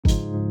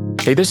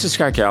Hey, this is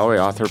Scott Galloway,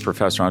 author,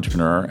 professor,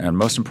 entrepreneur, and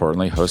most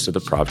importantly, host of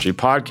the Prop G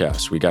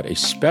podcast. We got a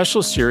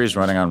special series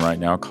running on right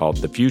now called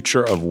The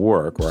Future of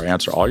Work, where I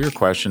answer all your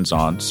questions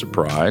on,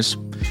 surprise,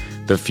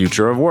 the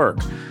future of work.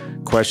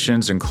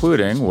 Questions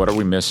including, what are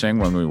we missing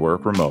when we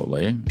work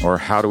remotely? Or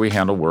how do we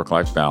handle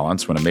work-life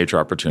balance when a major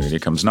opportunity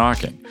comes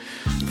knocking?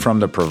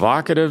 From the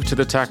provocative to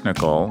the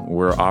technical,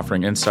 we're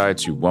offering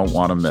insights you won't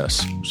want to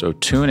miss. So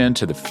tune in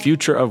to The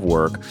Future of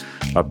Work,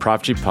 a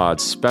Prop G Pod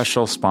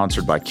special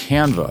sponsored by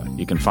Canva.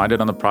 You can find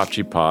it on the Prop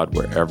G Pod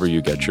wherever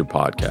you get your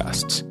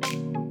podcasts.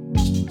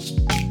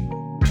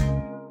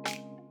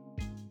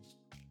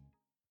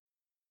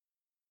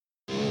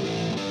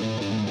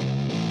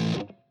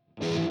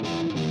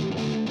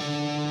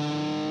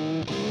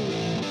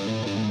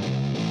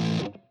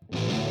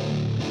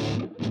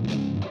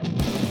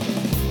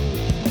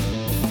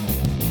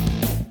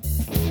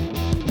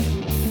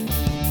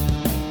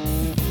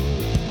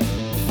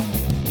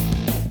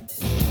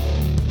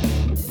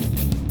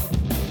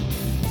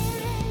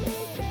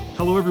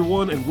 Hello,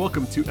 everyone, and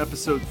welcome to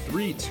episode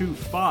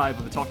 325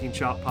 of the Talking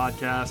Chop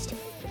podcast.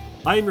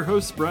 I am your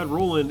host, Brad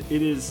Rowland.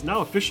 It is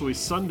now officially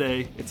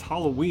Sunday. It's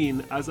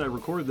Halloween as I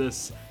record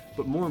this,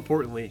 but more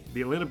importantly,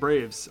 the Atlanta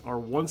Braves are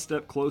one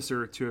step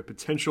closer to a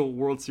potential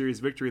World Series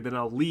victory that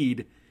now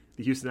lead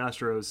the Houston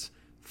Astros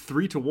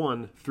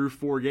 3-1 through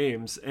 4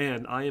 games,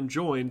 and I am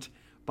joined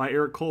by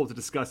Eric Cole to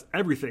discuss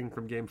everything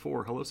from Game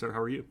 4. Hello, sir.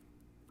 How are you?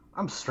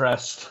 I'm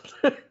stressed.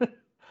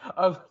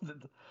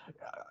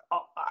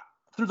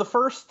 Through the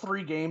first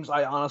 3 games,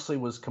 I honestly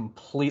was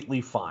completely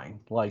fine.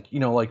 Win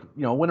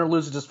or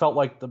lose, it just felt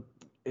like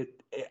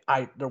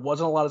there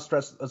wasn't a lot of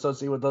stress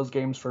associated with those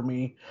games for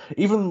me.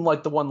 Even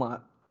like the one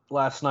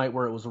last night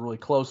where it was a really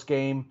close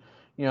game,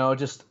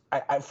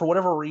 I for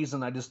whatever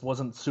reason, I just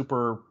wasn't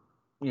super,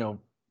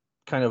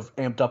 kind of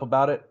amped up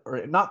about it,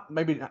 or not.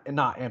 Maybe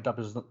not amped up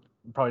is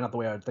probably not the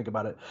way I would think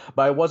about it,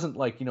 but I wasn't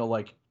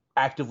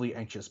actively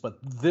anxious. But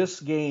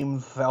this game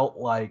felt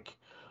like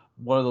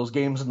one of those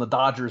games in the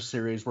Dodgers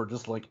series where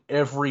just like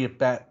every at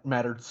bat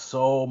mattered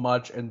so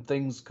much and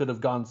things could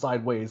have gone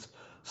sideways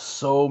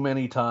so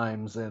many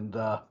times. And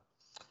I'm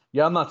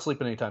not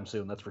sleeping anytime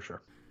soon, that's for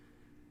sure.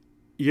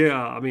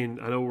 Yeah, I mean,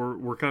 I know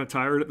we're kind of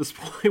tired at this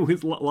point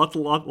with lots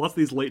of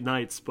these late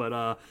nights,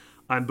 but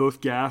I'm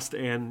both gassed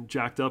and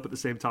jacked up at the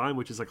same time,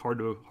 which is like hard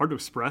to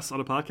express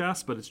on a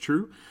podcast, but it's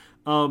true.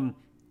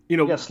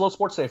 Slow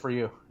sports day for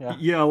you.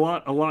 Yeah, a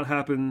lot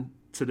happened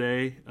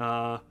today.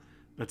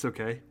 That's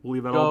okay. We'll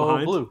leave that all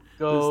behind.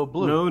 Go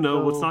blue. No.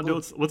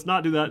 Let's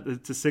not do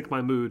that to sink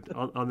my mood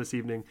on this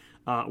evening.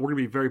 We're gonna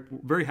be very,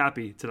 very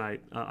happy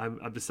tonight.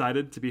 I've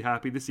decided to be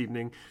happy this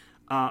evening.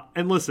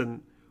 And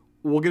listen,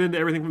 we'll get into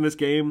everything from this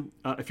game.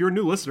 If you're a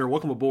new listener,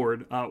 welcome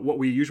aboard. What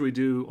we usually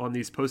do on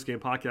these post-game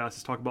podcasts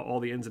is talk about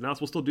all the ins and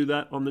outs. We'll still do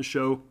that on the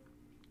show,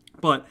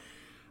 but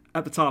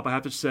at the top, I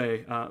have to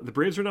say the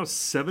Braves are now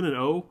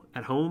 7-0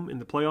 at home in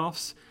the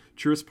playoffs.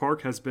 Truist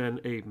Park has been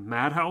a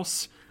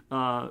madhouse.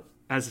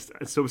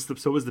 So is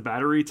the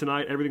Battery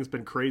tonight. Everything's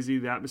been crazy.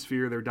 The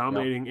atmosphere, they're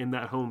dominating in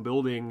that home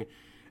building.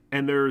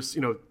 And there's,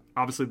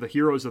 obviously the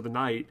heroes of the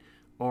night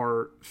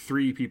are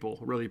 3 people,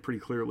 really pretty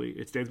clearly.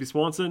 It's Dansby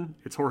Swanson,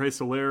 it's Jorge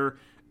Soler,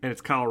 and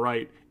it's Kyle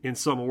Wright in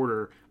some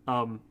order.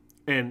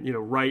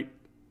 Wright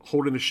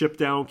holding the ship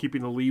down,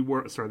 keeping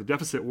the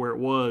deficit where it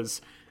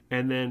was.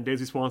 And then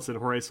Dansby Swanson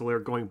and Jorge Soler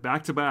going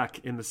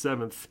back-to-back in the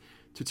 7th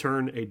to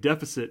turn a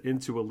deficit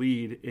into a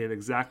lead in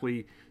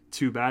exactly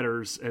 2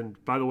 batters.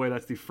 And by the way,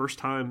 that's the first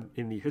time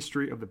in the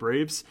history of the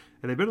Braves,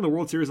 and they've been in the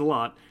World Series a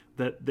lot,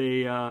 that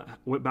they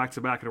went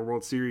back-to-back in a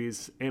World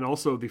Series, and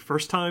also the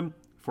first time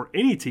for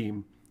any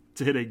team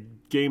to hit a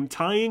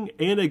game-tying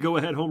and a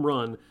go-ahead home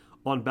run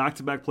on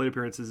back-to-back plate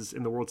appearances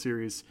in the World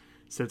Series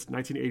since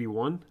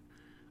 1981.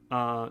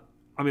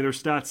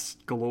 There's stats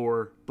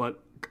galore,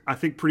 but I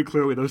think pretty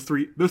clearly those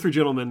three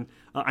gentlemen,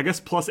 I guess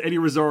plus Eddie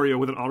Rosario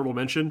with an honorable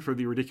mention for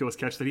the ridiculous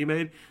catch that he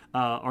made,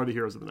 are the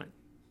heroes of the night.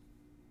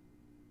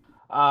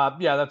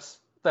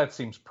 That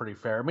seems pretty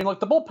fair. I mean,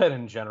 the bullpen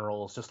in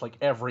general is just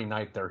every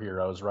night they're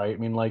heroes, right? I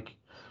mean,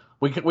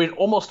 we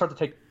almost start to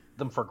take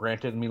them for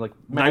granted. I mean,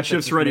 night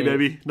shift's ready,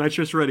 baby. Night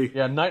shift's ready.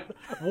 Yeah,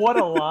 what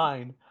a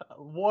line.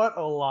 What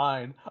a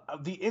line.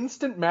 The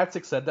instant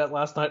Matzik said that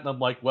last night, and I'm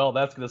like, well,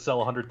 that's going to sell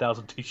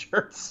 100,000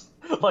 t-shirts.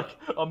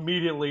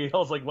 Immediately. I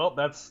was like, well,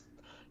 that's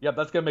going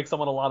to make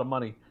someone a lot of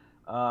money.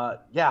 I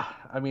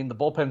mean, the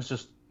bullpen's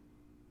just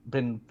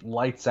been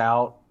lights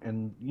out,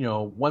 and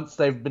once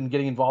they've been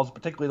getting involved,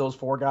 particularly those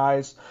 4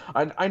 guys.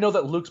 I know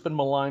that Luke's been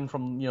maligned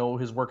from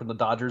his work in the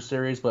Dodgers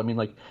series, but I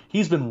mean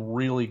he's been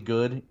really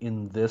good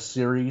in this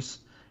series.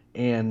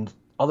 And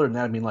other than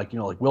that, I mean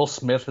Will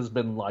Smith has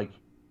been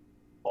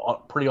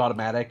pretty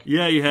automatic.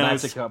 Yeah, he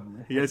has.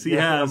 Yes, he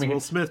has. I mean, Will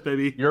Smith,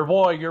 baby. Your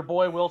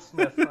boy Will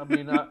Smith. I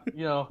mean,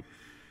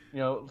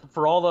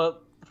 for all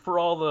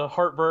the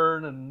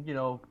heartburn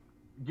and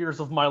years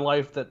of my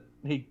life that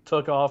he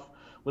took off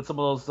with some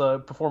of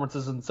those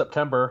performances in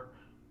September.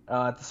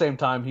 At the same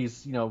time,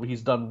 he's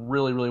done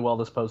really, really well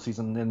this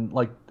postseason. And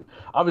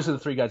obviously the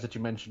 3 guys that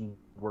you mentioned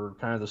were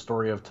kind of the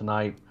story of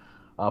tonight.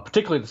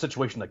 particularly the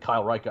situation that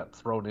Kyle Wright got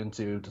thrown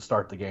into to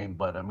start the game.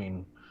 But I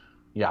mean,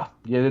 yeah,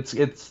 it's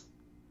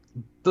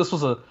this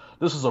was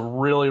a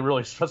really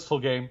really stressful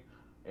game,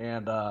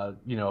 and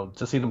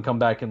to see them come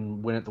back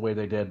and win it the way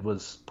they did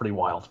was pretty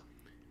wild.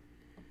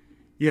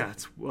 Yeah,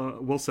 it's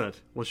well said.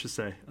 Let's just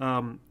say.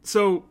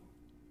 So,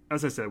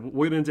 as I said,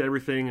 we'll get into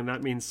everything, and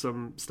that means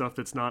some stuff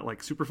that's not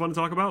like super fun to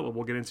talk about, but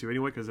we'll get into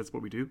anyway because that's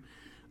what we do.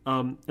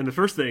 And the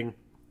first thing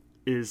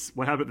is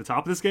what happened at the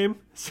top of this game.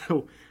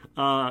 So,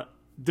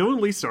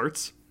 Dylan Lee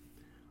starts.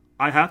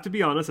 I have to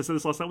be honest. I said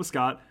this last night with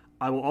Scott.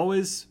 I will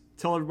always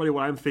tell everybody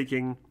what I'm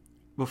thinking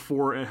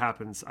before it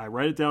happens. I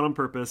write it down on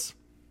purpose,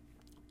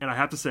 and I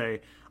have to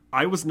say,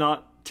 I was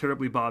not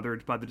terribly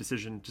bothered by the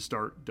decision to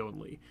start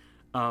Dylan Lee.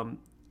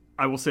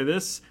 I will say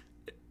this.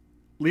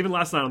 Even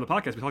last night on the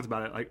podcast, we talked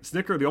about it. Like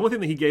Snicker, the only thing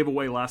that he gave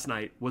away last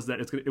night was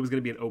that it was going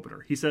to be an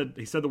opener. He said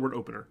the word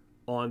opener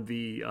on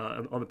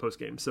the post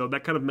game. So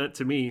that kind of meant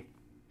to me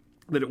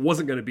that it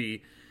wasn't going to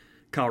be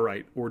Kyle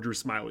Wright or Drew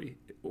Smiley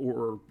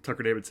or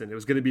Tucker Davidson. It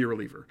was going to be a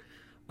reliever.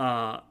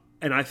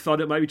 And I thought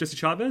it might be Jesse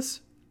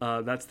Chavez.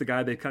 That's the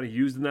guy they kind of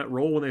used in that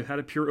role when they've had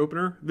a pure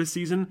opener this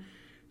season.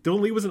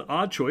 Dylan Lee was an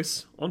odd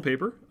choice on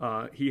paper.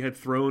 He had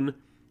thrown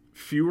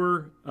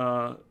fewer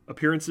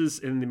appearances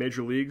in the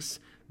major leagues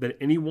than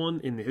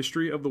anyone in the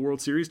history of the World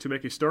Series to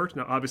make a start.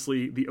 Now,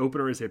 obviously, the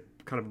opener is a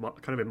kind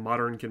of a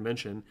modern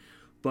convention,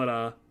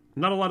 but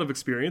not a lot of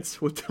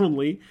experience with Dylan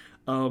Lee.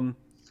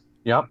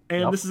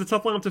 This is a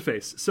tough lineup to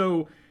face.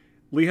 So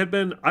Lee I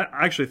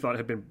actually thought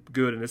had been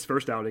good in his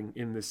first outing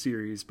in this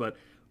series, but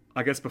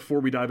I guess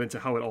before we dive into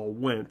how it all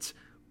went,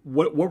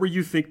 what were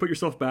you think? Put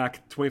yourself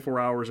back 24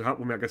 hours,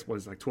 or I guess what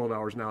is like 12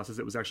 hours now since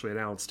it was actually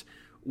announced.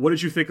 What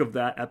did you think of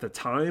that at the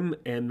time,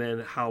 and then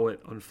how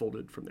it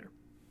unfolded from there?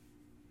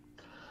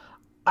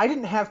 I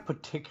didn't have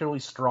particularly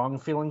strong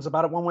feelings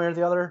about it one way or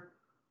the other.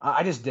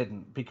 I just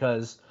didn't,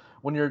 because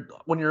when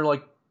you're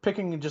like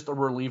picking just a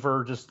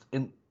reliever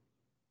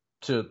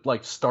to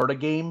like start a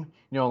game,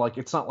 like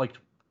it's not like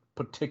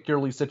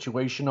particularly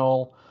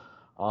situational,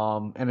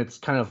 and it's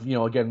kind of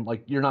again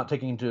like you're not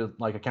taking into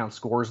like account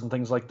scores and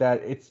things like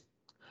that.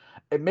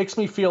 It makes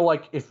me feel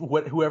like if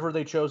whoever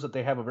they chose, that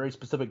they have a very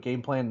specific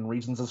game plan and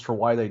reasons as for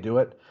why they do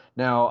it.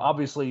 Now,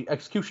 obviously,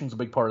 execution's a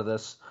big part of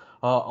this,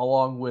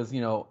 along with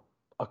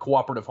a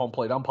cooperative home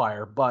plate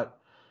umpire. But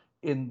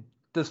in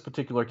this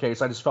particular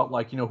case, I just felt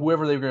like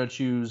whoever they were going to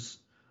choose,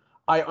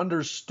 I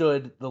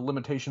understood the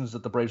limitations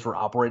that the Braves were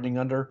operating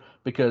under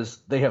because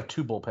they have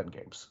 2 bullpen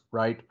games,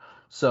 right?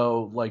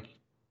 So like,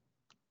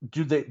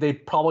 they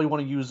probably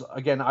want to use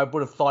again? I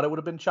would have thought it would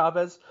have been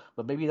Chavez,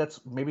 but maybe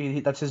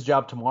that's his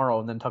job tomorrow,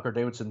 and then Tucker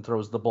Davidson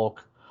throws the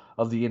bulk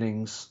of the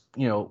innings,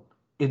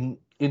 in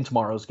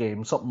tomorrow's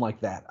game, something like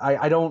that.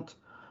 I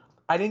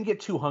didn't get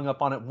too hung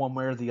up on it one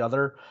way or the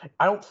other.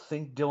 I don't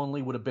think Dylan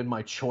Lee would have been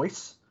my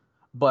choice,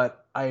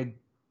 but I'm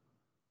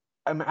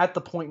at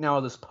the point now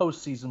of this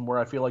postseason where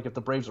I feel like if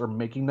the Braves are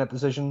making that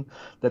decision,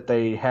 that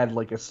they had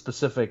like a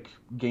specific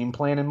game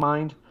plan in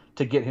mind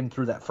to get him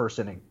through that first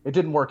inning. It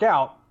didn't work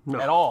out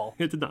at all.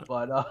 It did not.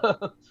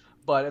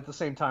 But at the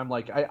same time,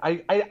 like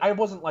I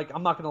wasn't like,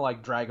 I'm not going to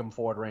like drag him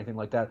forward or anything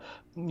like that.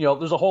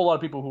 There's a whole lot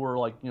of people who were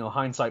like,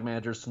 hindsight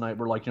managers tonight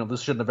were like,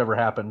 this shouldn't have ever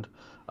happened.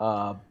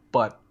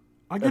 But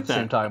I get at the that.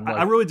 same time, like,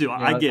 I really do.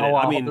 I get it.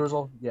 I mean,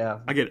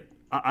 I get it.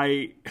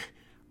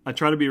 I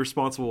try to be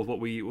responsible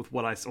with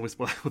what I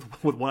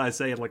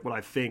say and like what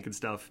I think and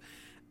stuff.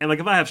 And like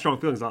if I have strong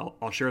feelings,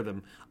 I'll share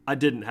them. I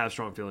didn't have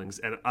strong feelings,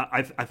 and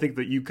I think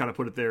that you kind of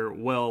put it there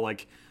well.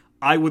 Like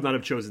I would not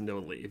have chosen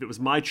Dylan Lee if it was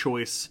my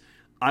choice.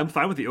 I'm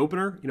fine with the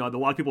opener. A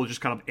lot of people are just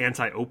kind of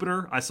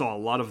anti-opener. I saw a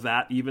lot of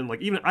that. Even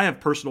I have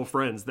personal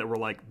friends that were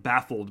like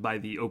baffled by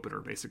the opener.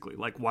 Basically,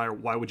 like why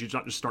would you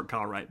not just start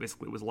Kyle Wright?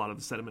 Basically, was a lot of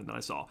the sentiment that I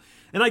saw,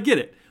 and I get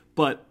it.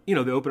 But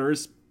the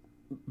opener's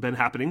been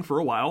happening for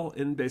a while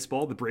in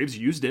baseball. The Braves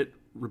used it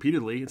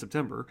repeatedly in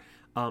September.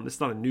 It's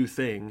not a new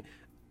thing.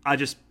 I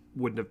just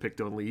wouldn't have picked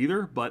Dylan Lee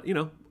either. But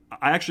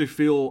I actually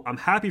feel I'm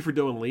happy for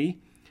Dylan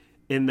Lee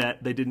in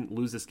that they didn't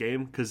lose this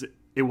game, because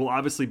it will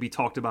obviously be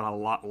talked about a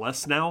lot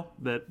less now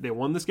that they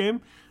won this game.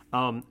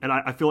 And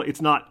I feel like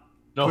it's not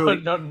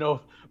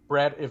no,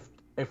 Brad.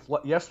 If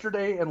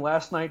yesterday and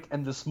last night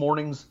and this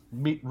morning's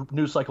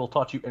news cycle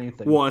taught you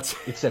anything, what?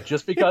 It's that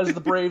just because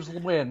the Braves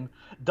win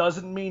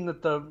doesn't mean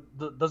that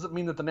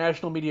the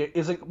national media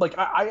isn't like.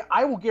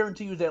 I will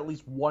guarantee you that at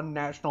least one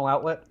national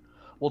outlet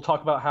will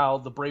talk about how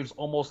the Braves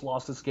almost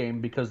lost this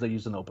game because they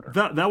used an opener.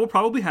 That will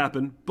probably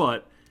happen,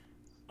 but.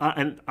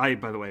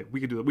 By the way, we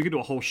could do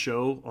a whole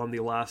show on the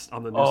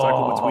news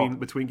cycle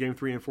between game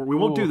 3 and 4. We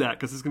won't do that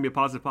because this is gonna be a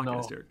positive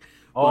podcast here.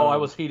 I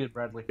was heated,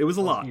 Bradley. It was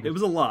a lot. It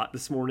was a lot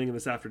this morning and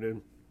this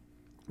afternoon.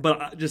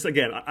 But just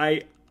again,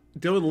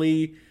 Dylan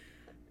Lee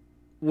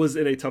was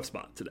in a tough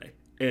spot today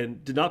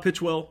and did not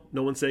pitch well.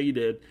 No one's saying he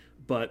did,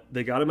 but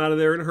they got him out of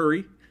there in a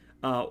hurry.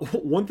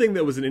 One thing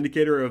that was an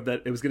indicator of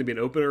that it was going to be an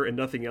opener and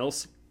nothing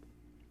else.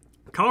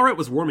 Kyle Wright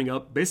was warming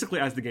up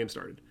basically as the game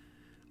started.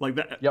 Like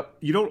that. Yep.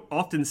 You don't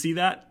often see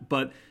that,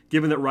 but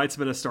given that Wright's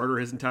been a starter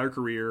his entire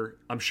career,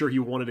 I'm sure he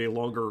wanted a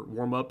longer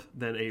warm up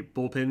than a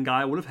bullpen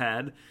guy would have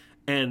had.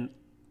 And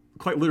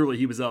quite literally,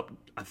 he was up,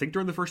 I think,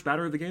 during the first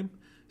batter of the game.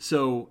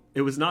 So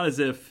it was not as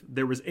if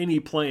there was any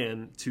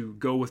plan to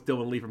go with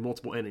Dylan Lee for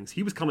multiple innings.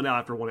 He was coming out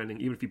after one inning,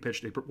 even if he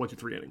pitched a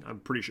 1-2-3 inning. I'm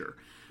pretty sure.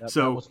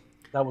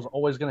 That was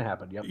always going to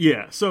happen. Yep.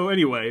 Yeah. So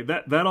anyway,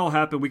 that all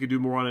happened. We could do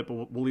more on it,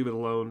 but we'll leave it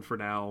alone for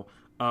now.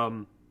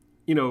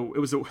 It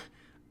was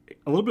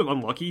a little bit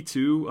unlucky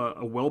too.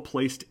 A well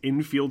placed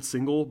infield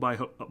single by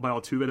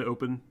Altuve to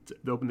open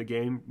the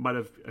game might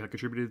have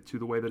contributed to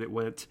the way that it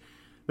went.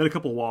 Then a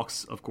couple of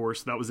walks, of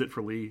course. That was it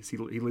for Lee. He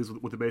leaves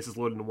with the bases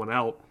loaded and 1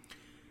 out.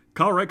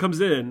 Kyle Wright comes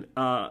in.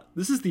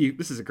 This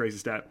is a crazy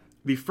stat.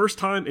 The first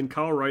time in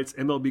Kyle Wright's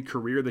MLB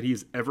career that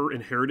he's ever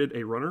inherited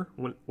a runner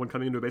when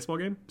coming into a baseball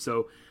game.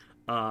 So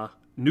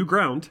new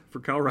ground for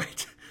Kyle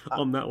Wright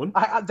on that one.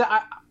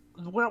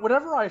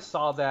 Whenever I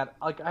saw that,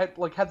 I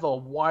had the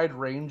wide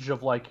range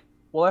of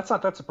well, that's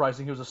not that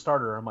surprising. He was a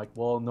starter. I'm like,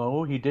 well,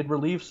 no, he did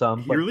relieve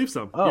some. He relieved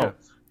some. Oh.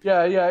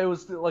 Yeah. It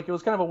was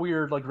kind of a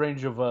weird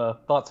range of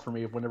thoughts for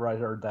me whenever I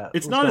heard that.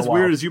 It's not as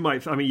weird as you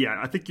might. I mean, yeah,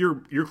 I think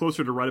you're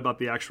closer to right about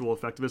the actual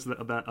effectiveness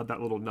of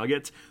that little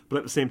nugget. But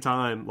at the same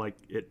time,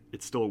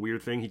 it's still a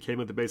weird thing. He came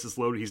with the bases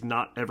loaded. He's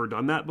not ever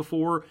done that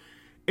before,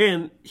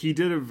 and he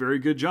did a very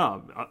good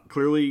job.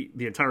 Clearly,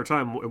 the entire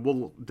time, and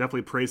we'll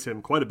definitely praise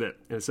him quite a bit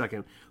in a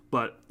second.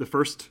 But the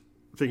first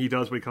thing he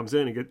does when he comes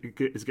in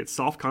is get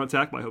soft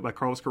contact by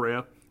Carlos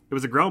Correa. It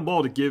was a ground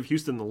ball to give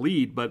Houston the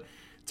lead, but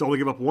to only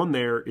give up one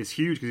there is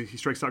huge because he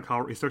strikes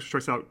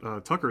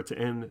out Tucker to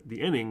end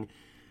the inning.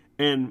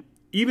 And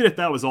even if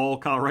that was all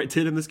Kyle Wright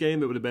did in this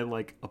game, it would have been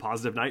a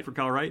positive night for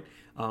Kyle Wright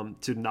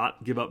to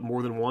not give up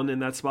more than one in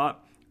that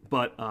spot.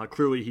 But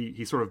clearly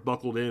he sort of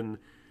buckled in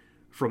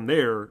from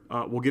there.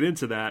 We'll get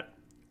into that.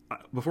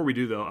 Before we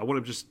do, though, I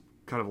want to just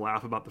kind of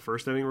laugh about the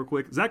first inning real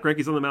quick. Zach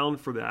Greinke's on the mound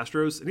for the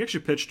Astros, and he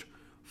actually pitched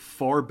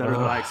far better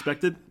than I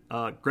expected.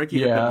 Greinke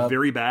had been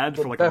very bad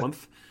for a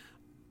month.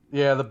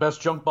 Yeah, the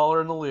best junk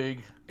baller in the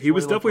league. He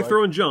was definitely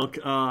throwing junk.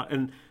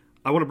 And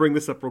I want to bring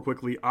this up real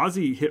quickly.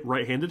 Ozzie hit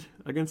right-handed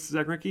against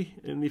Zach Greinke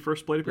in the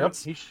first plate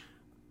appearance. Yep.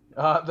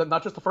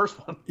 Not just the first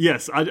one.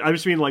 Yes, I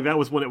just mean that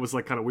was when it was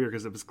kind of weird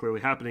because it was clearly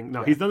happening.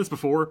 Now, he's done this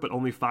before, but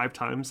only 5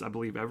 times, I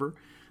believe, ever.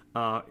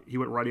 He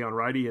went righty on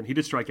righty, and he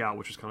did strike out,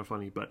 which was kind of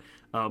funny. But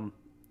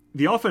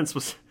the offense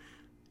was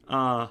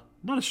not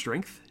a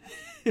strength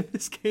in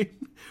this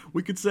game,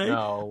 we could say.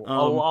 No, a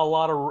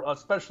lot of,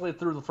 especially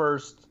through the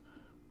first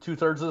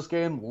 2/3 of this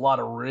game, a lot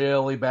of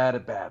really bad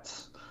at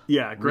bats.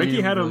 Yeah,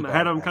 Greinke had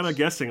him kind of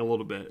guessing a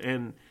little bit,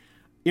 and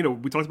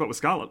we talked about with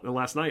Scott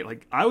last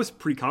night. I was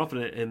pretty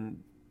confident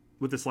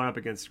with this lineup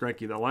against Greinke.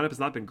 The lineup has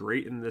not been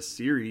great in this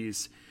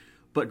series,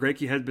 but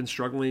Greinke had been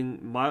struggling,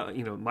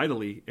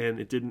 mightily, and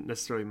it didn't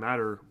necessarily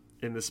matter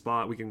in this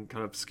spot. We can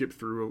kind of skip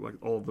through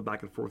all of the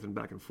back and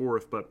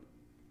forth, but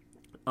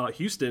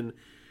Houston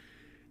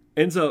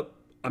ends up.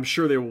 I'm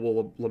sure they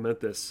will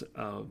lament this.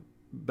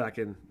 Back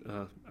in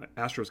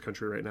Astros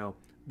country right now,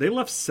 they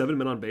left 7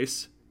 men on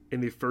base in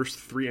the first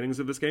 3 innings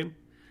of this game,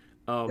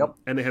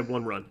 and they had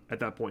 1 run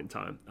at that point in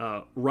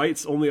time.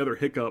 Wright's only other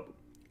hiccup,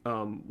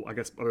 I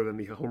guess, other than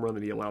the home run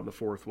that he allowed in the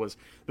 4th, was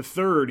the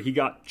 3rd. He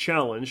got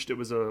challenged. It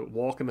was a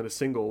walk and then a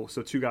single,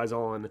 so 2 guys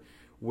on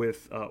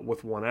with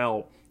 1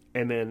 out,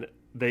 and then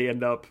they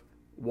end up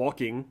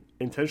walking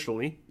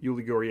intentionally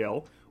Yuli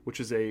Gurriel, which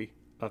is a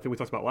thing we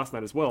talked about last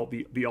night as well.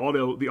 The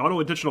auto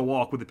intentional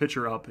walk with the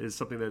pitcher up is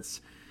something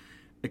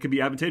it could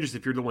be advantageous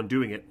if you're the one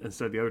doing it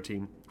instead of the other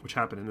team, which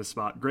happened in this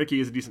spot. Greinke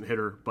is a decent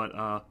hitter, but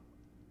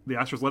the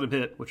Astros let him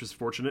hit, which is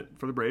fortunate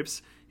for the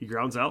Braves. He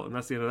grounds out, and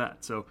that's the end of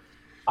that. So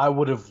I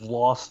would have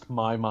lost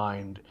my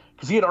mind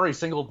because he had already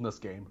singled in this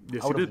game.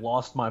 Yes, I would have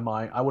lost my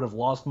mind. I would have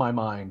lost my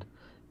mind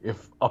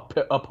if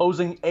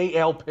opposing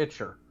AL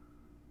pitcher.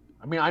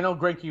 I mean, I know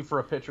Greinke for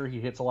a pitcher, he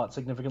hits a lot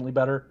significantly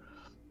better.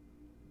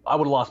 I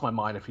would have lost my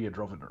mind if he had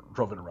drove in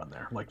a run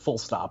there, full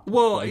stop.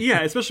 Well,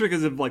 yeah, especially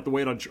because of the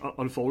way it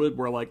unfolded,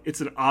 where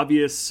it's an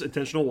obvious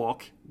intentional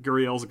walk.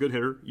 Gurriel's a good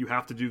hitter; you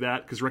have to do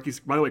that because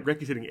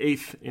Greinke's hitting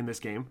 8th in this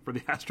game for the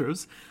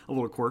Astros. A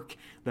little quirk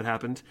that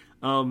happened.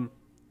 But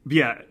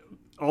yeah,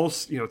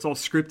 it's all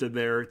scripted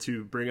there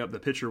to bring up the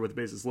pitcher with the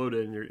bases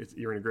loaded, and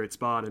you're in a great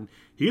spot. And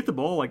he hit the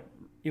ball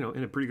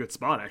in a pretty good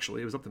spot.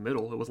 Actually, it was up the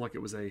middle. It wasn't like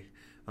it was a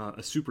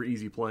super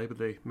easy play, but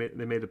they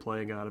made a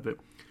playing out of it.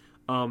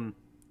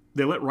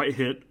 They let Wright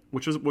hit,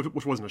 which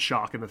wasn't a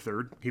shock in the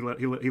 3rd. He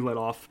let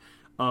off.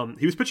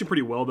 He was pitching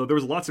pretty well, though. There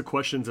was lots of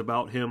questions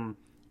about him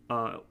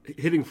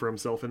hitting for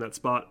himself in that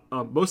spot.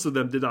 Most of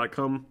them did not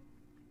come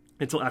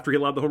until after he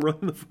allowed the home run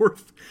in the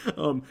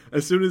 4th.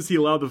 As soon as he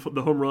allowed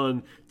the home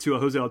run to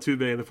Jose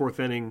Altuve in the 4th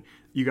inning,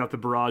 you got the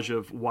barrage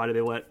of why did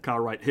they let Kyle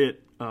Wright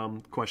hit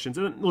questions.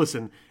 And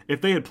listen, if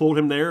they had pulled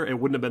him there, it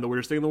wouldn't have been the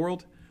weirdest thing in the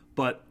world.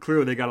 But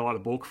clearly they got a lot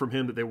of bulk from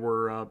him that they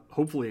were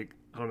hopefully,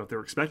 I don't know if they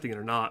were expecting it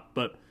or not,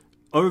 but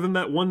other than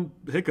that one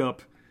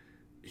hiccup,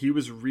 he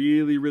was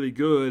really, really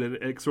good, and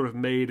it sort of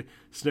made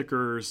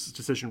Snitker's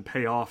decision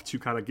pay off to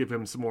kind of give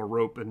him some more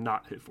rope and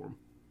not hit for him.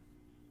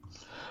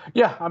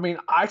 Yeah, I mean,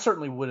 I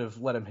certainly would have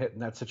let him hit in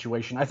that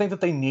situation. I think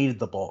that they needed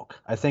the bulk.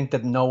 I think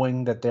that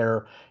knowing that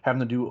they're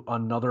having to do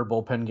another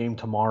bullpen game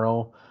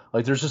tomorrow,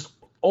 like there's just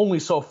only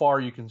so far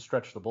you can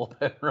stretch the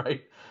bullpen,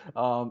 right?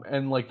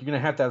 And like you're gonna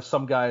have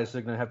some guys that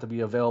are gonna have to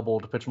be available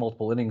to pitch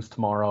multiple innings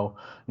tomorrow.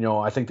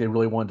 I think they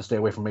really wanted to stay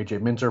away from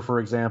AJ Minter, for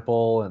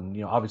example,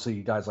 and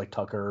obviously guys like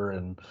Tucker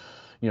and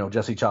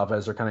Jesse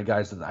Chavez are kind of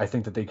guys that I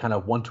think that they kind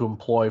of want to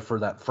employ for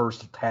that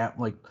first half,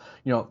 like,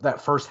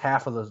 that first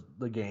half of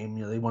the game.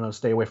 They want to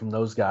stay away from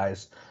those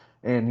guys.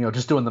 And,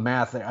 just doing the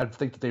math, I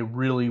think that they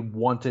really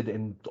wanted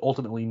and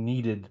ultimately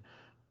needed,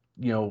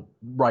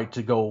 Wright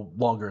to go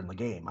longer in the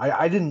game.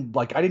 I didn't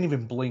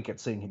even blink at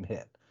seeing him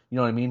hit. You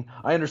know what I mean?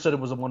 I understood it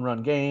was a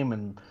 1-run game,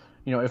 and,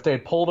 if they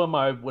had pulled him,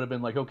 I would have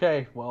been like,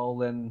 okay, well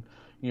then,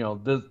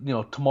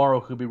 tomorrow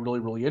could be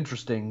really, really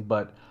interesting.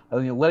 But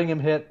letting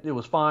him hit, it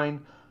was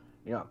fine.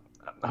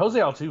 Jose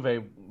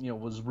Altuve,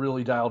 was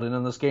really dialed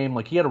in this game.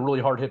 Like, he had a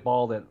really hard hit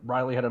ball that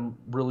Riley had him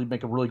really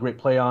make a really great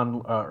play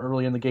on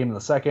early in the game in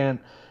the second,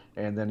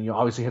 and then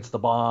obviously hits the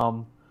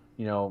bomb.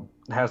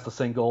 Has the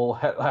single.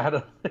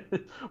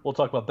 We'll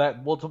talk about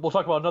that. We'll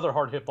talk about another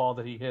hard hit ball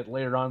that he hit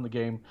later on in the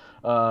game.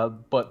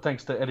 But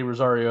thanks to Eddie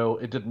Rosario,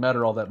 it didn't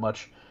matter all that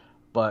much.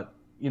 But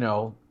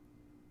beyond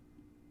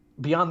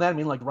that, I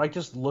mean, like, Wright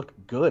just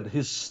looked good.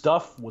 His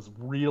stuff was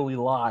really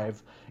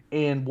live,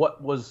 and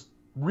what was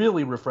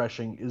really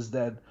refreshing is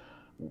that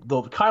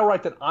the Kyle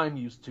Wright that I'm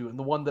used to, and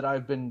the one that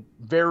I've been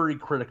very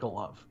critical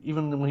of,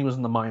 even when he was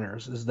in the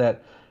minors, is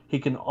that he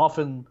can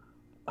often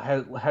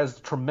has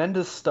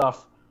tremendous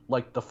stuff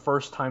like the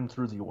first time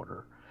through the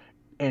order,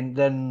 and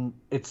then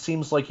it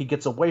seems like he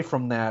gets away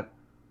from that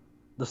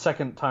the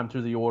second time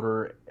through the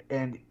order,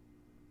 and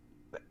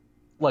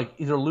like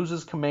either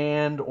loses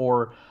command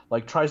or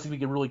like tries to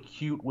get really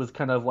cute with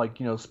kind of like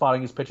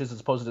spotting his pitches as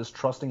opposed to just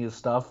trusting his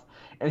stuff.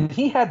 And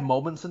he had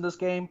moments in this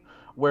game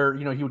where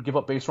he would give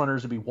up base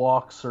runners to be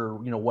walks or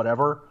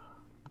whatever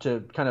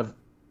to kind of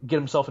get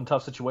himself in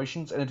tough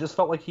situations, and it just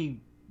felt like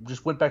he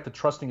just went back to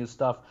trusting his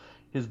stuff.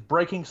 His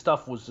breaking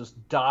stuff was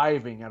just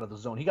diving out of the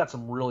zone. He got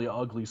some really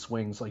ugly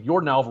swings. Like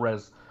Yordan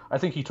Alvarez, I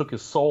think he took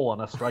his soul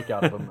on a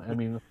strikeout of him. I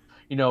mean,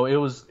 it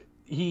was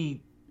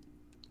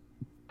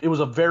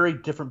a very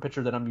different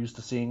pitcher than I'm used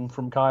to seeing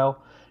from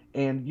Kyle.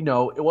 And,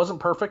 it wasn't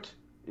perfect.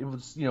 It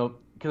was, because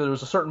there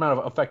was a certain amount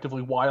of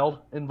effectively wild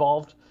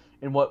involved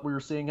in what we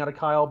were seeing out of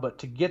Kyle. But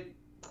to get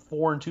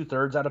 4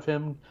 2/3 out of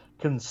him,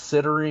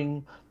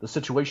 considering the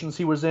situations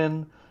he was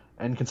in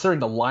and considering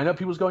the lineup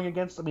he was going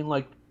against, I mean,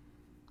 like,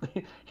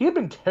 he had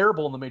been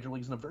terrible in the major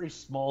leagues in a very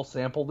small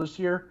sample this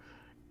year.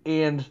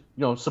 And,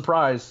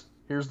 surprise,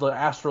 here's the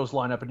Astros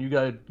lineup, and you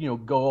got to,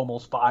 go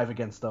almost 5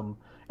 against them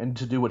and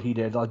to do what he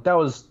did. Like, that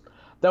was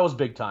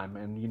big time.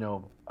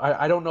 And,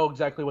 I don't know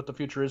exactly what the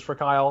future is for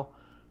Kyle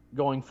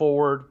going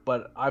forward,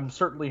 but I'm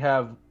certainly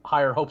have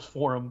higher hopes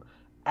for him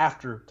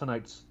after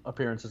tonight's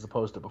appearance as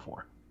opposed to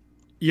before.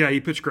 Yeah,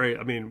 he pitched great.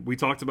 I mean, we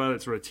talked about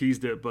it, sort of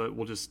teased it, but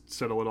we'll just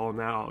settle it all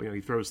now.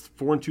 He throws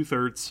 4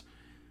 2/3.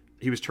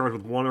 He was charged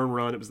with 1 earned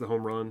run. It was the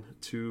home run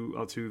to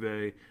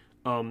Altuve.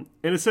 And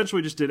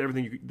essentially just did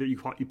everything that you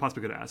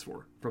possibly could have asked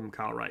for from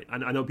Kyle Wright.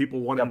 I know people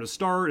wanted him to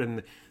start,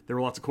 and there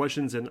were lots of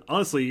questions. And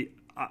honestly,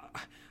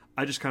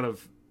 I just kind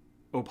of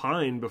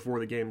opined before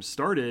the game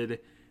started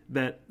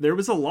that there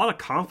was a lot of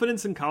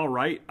confidence in Kyle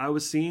Wright I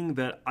was seeing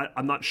that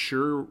I'm not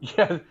sure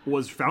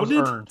was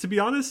founded, to be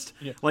honest.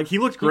 Yeah. Like, he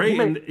looked great,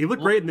 and he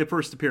looked great in the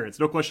first appearance.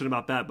 No question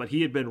about that. But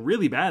he had been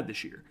really bad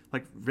this year.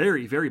 Like,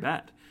 very, very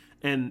bad.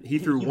 And he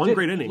threw one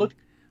great inning.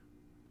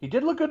 He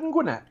did look good in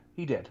Gwinnett.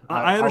 He did.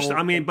 I understand.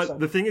 I mean, but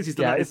the thing is, he's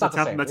done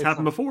that. That's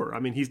happened before. I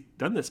mean, he's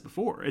done this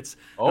before. It's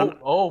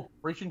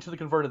reaching to the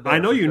converted there. I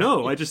know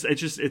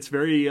it's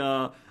very.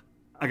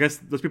 I guess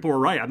those people were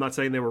right. I'm not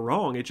saying they were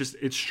wrong.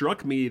 It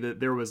struck me that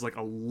there was like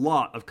a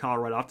lot of Kyle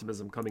Wright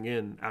optimism coming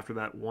in after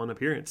that one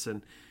appearance,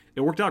 and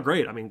it worked out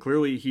great. I mean,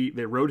 clearly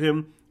they rode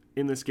him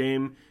in this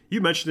game. You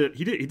mentioned it.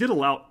 He did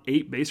allow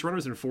 8 base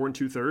runners in 4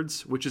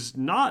 2/3, which is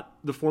not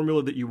the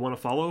formula that you want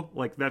to follow.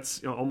 Like,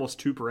 that's almost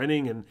 2 per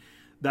inning, and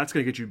that's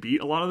going to get you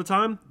beat a lot of the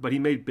time. But he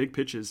made big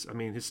pitches. I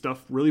mean, his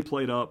stuff really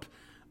played up.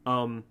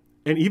 And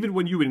even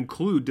when you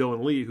include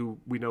Dylan Lee, who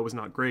we know was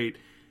not great,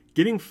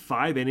 getting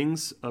 5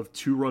 innings of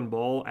 2-run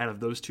ball out of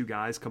those 2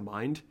 guys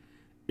combined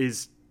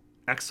is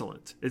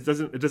excellent. It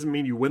doesn't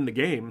mean you win the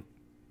game,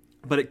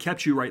 but it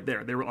kept you right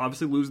there. They were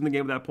obviously losing the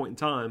game at that point in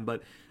time,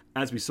 but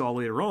as we saw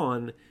later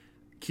on,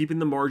 keeping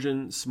the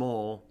margin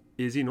small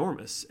is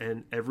enormous,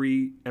 and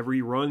every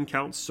run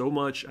counts so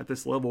much at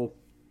this level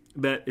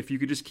that if you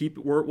could just keep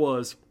it where it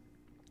was,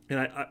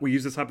 and we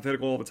use this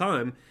hypothetical all the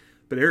time,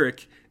 but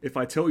Eric, if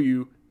I tell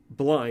you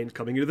blind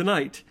coming into the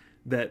night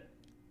that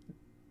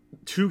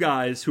 2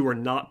 guys who are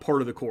not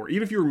part of the core,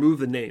 even if you remove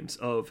the names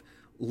of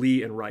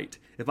Lee and Wright,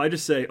 if I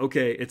just say,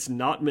 okay, it's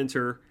not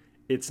Minter,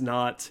 it's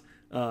not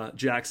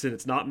Jackson,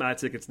 it's not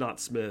Matzek, it's not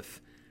Smith,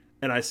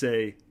 and I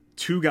say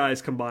 2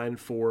 guys combined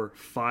for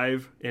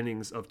 5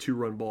 innings of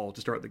 2-run ball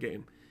to start the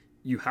game,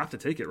 you have to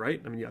take it,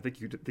 right? I mean, I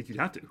think you'd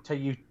have to.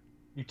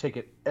 You take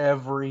it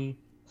every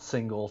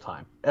single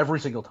time. Every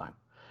single time.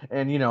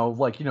 And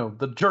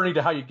the journey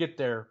to how you get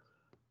there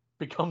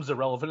becomes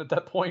irrelevant at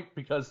that point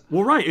because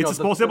right, it's a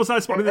small sample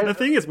size. I mean, the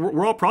thing is,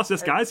 we're all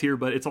process guys here,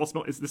 but it's all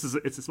small. It's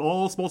a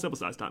small sample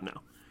size time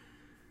now.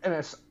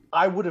 And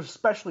I would have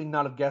especially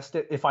not have guessed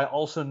it if I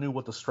also knew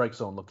what the strike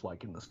zone looked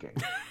like in this game,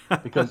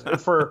 because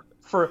for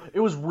it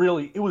was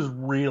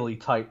really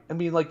tight. I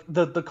mean, like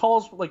the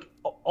calls, like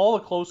all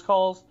the close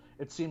calls,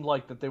 it seemed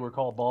like that they were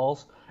called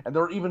balls, and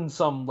there were even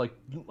some like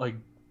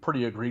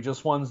pretty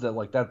egregious ones that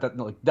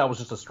that was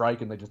just a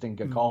strike and they just didn't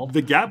get called.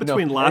 The gap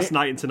between last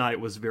night and tonight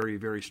was very,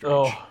 very strange.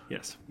 Oh,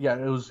 yes. Yeah,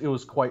 it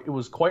was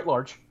quite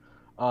large.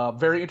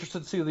 Very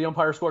interested to see the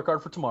umpire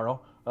scorecard for tomorrow.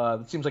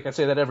 It seems like I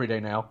say that every day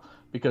now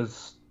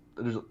because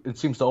it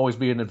seems to always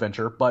be an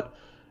adventure. But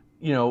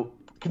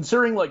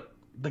considering like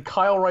the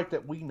Kyle Wright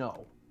that we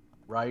know,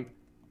 right,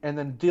 and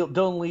then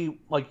Dylan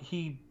Lee, like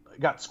he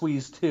got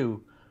squeezed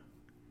too,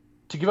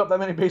 to give up that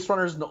many base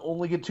runners and to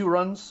only get 2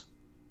 runs.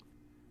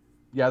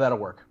 Yeah, that'll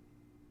work.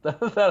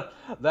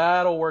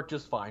 That'll work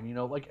just fine,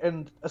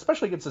 and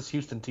especially against this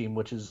Houston team,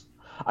 which is,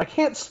 I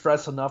can't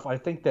stress enough. I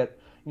think that,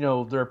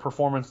 their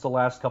performance the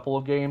last couple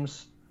of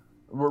games,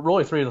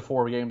 really 3 of the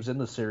 4 games in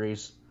the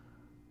series,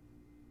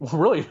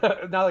 really, now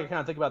that I kind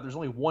of think about it, there's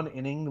only 1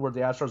 inning where the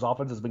Astros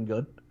offense has been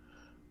good.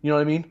 You know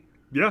what I mean?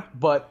 Yeah.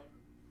 But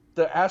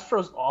the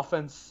Astros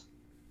offense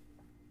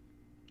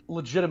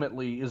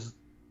legitimately is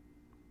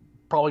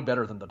probably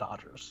better than the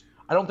Dodgers.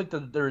 I don't think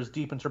that they're as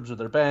deep in terms of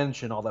their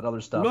bench and all that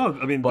other stuff. No,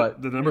 I mean, but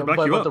the numbers back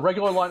you up. But the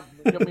regular line,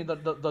 I mean,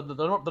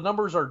 the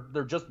numbers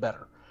they're just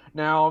better.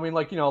 Now, I mean,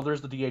 like, there's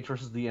the DH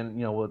versus the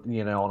with the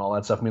NL and all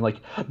that stuff. I mean, like,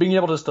 being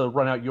able just to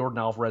run out Yordan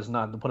Alvarez and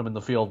not to put him in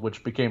the field,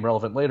 which became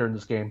relevant later in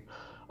this game.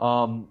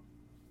 It's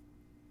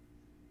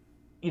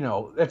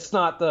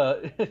not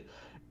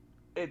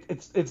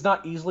it's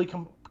not easily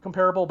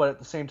comparable, but at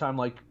the same time,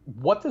 like,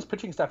 what this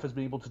pitching staff has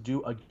been able to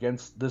do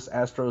against this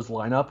Astros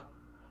lineup,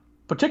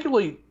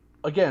 particularly.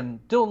 Again,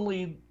 Dylan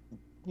Lee,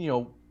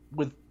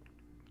 with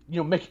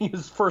making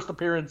his first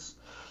appearance,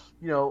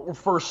 or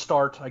first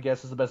start, I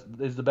guess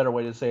is the better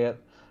way to say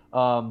it,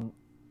 in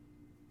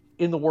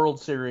the World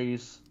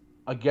Series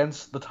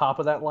against the top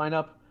of that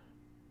lineup.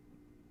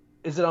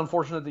 Is it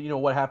unfortunate that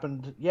what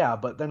happened? Yeah,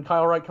 but then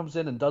Kyle Wright comes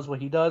in and does what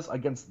he does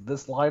against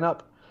this lineup.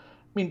 I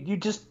mean,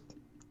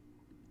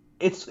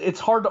 it's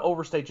hard to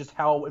overstate just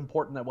how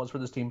important that was for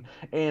this team,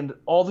 and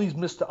all these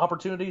missed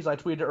opportunities. I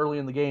tweeted early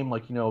in the game,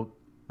 like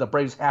the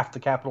Braves have to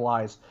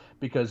capitalize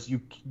because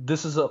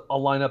this is a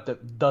lineup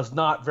that does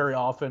not very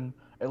often,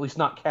 at least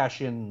not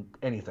cash in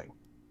anything.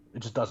 It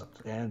just doesn't.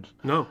 And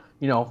no,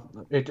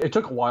 it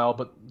took a while,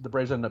 but the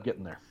Braves ended up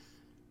getting there.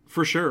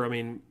 For sure. I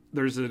mean,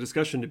 there's a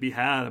discussion to be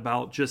had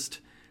about just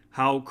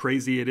how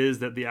crazy it is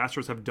that the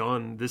Astros have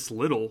done this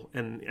little.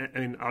 And I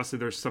mean, obviously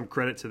there's some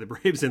credit to the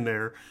Braves in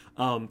there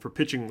for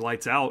pitching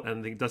lights out. And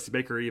I think Dusty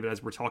Baker, even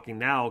as we're talking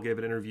now, gave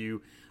an interview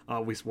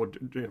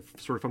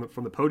sort of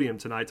from the podium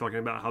tonight, talking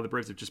about how the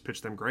Braves have just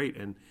pitched them great.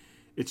 And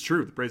it's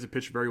true. The Braves have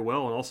pitched very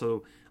well. And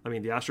also, I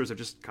mean, the Astros have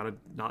just kind of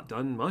not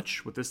done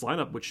much with this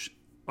lineup, which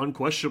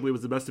unquestionably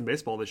was the best in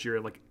baseball this year.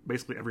 Like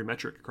basically every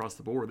metric across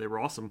the board, they were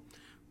awesome,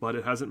 but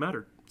it hasn't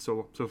mattered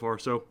so far.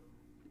 So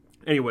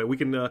anyway, we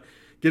can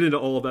get into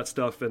all of that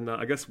stuff, and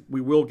I guess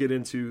we will get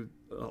into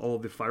all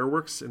of the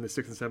fireworks in the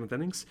 6th and 7th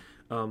innings,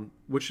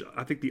 which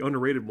I think the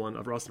underrated one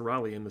of Austin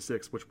Riley in the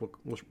 6th, which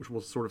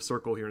we'll sort of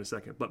circle here in a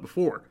second. But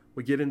before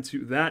we get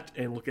into that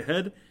and look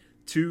ahead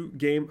to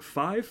Game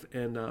 5,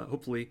 and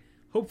hopefully,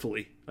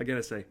 I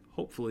gotta say,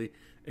 hopefully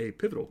a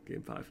pivotal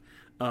Game 5.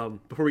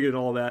 Before we get into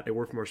all of that, a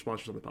word from our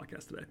sponsors on the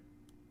podcast today.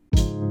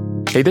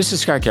 Hey, this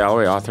is Scott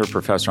Galloway, author,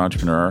 professor,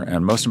 entrepreneur,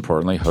 and most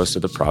importantly, host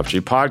of the Prop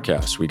G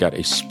podcast. We got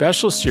a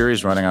special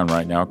series running on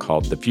right now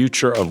called The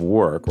Future of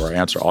Work, where I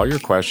answer all your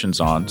questions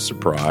on,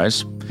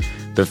 surprise,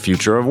 the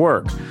future of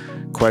work.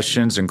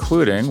 Questions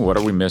including, what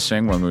are we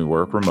missing when we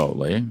work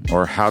remotely?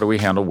 Or how do we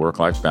handle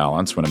work-life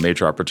balance when a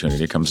major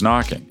opportunity comes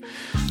knocking?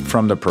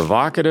 From the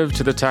provocative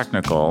to the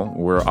technical,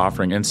 we're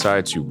offering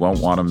insights you won't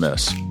want to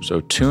miss.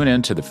 So tune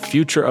in to The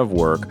Future of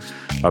Work,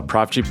 a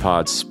Prop G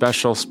Pod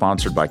special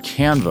sponsored by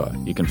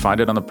Canva. You can find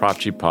it on the Prop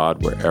G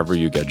Pod wherever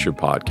you get your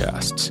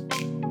podcasts.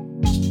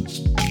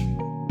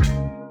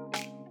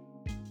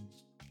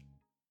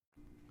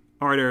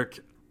 All right,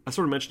 Eric, I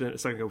sort of mentioned it a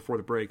second ago before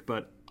the break,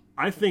 but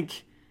I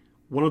think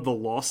one of the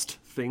lost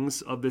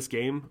things of this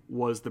game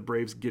was the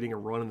Braves getting a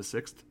run in the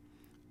 6th.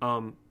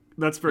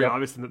 That's very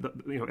obvious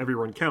that every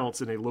run counts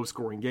in a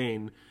low-scoring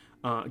game.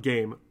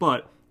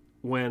 But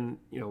when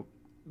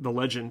the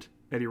legend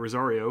Eddie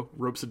Rosario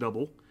ropes a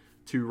double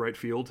to right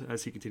field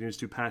as he continues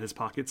to pad his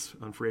pockets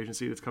on free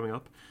agency that's coming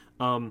up,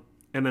 and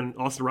then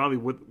Austin Riley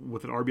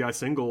with an RBI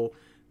single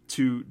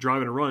to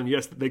drive in a run.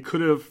 Yes, they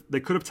could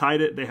have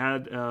tied it. They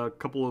had a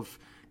couple of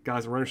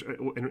guys and runners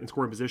in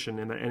scoring position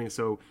in that inning.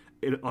 So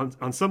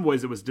on some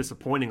ways it was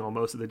disappointing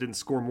almost that they didn't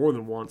score more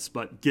than once,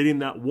 but getting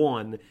that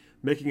one,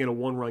 making it a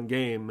 1-run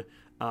game,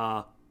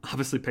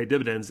 obviously paid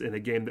dividends in a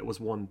game that was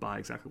won by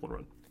exactly 1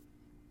 run.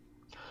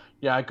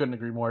 Yeah, I couldn't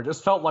agree more. It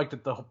just felt like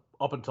that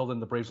up until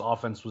then the Braves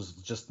offense was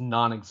just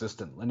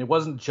non-existent. And it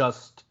wasn't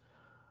just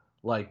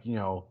like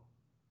guys,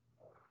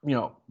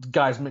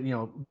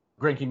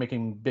 Greinke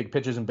making big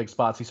pitches in big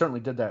spots. He certainly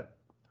did that,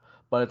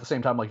 but at the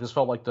same time, like just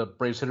felt like the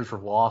Braves hitters were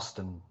lost,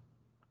 and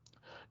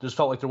just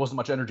felt like there wasn't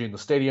much energy in the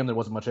stadium. There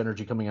wasn't much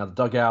energy coming out of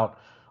the dugout.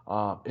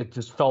 It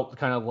just felt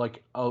kind of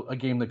like a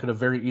game that could have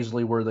very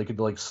easily where they could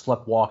like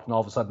sleptwalk, and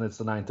all of a sudden it's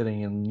the ninth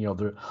inning, and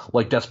the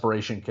like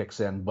desperation kicks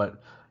in.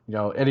 But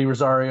Eddie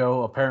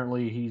Rosario,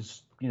 apparently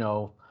he's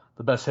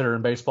the best hitter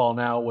in baseball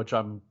now, which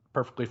I'm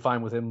perfectly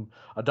fine with him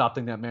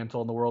adopting that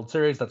mantle in the World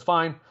Series. That's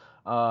fine.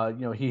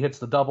 He hits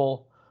the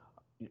double.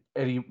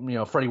 Eddie,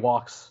 Freddie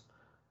walks.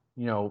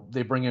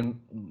 They bring in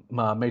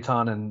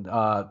Maton, and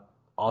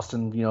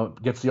Austin,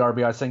 gets the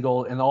RBI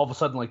single, and all of a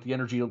sudden, like the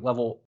energy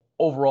level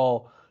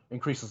overall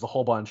increases a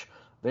whole bunch.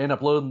 They end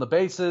up loading the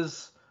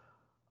bases,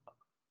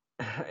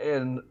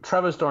 and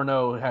Travis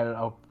d'Arnaud had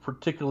a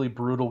particularly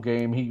brutal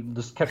game. He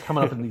just kept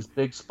coming up in these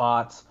big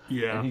spots.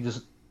 Yeah. And he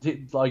just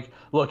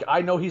look,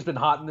 I know he's been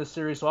hot in this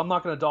series, so I'm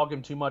not going to dog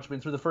him too much. I mean,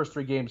 through the first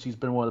 3 games, he's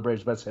been one of the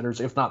Braves' best hitters,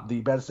 if not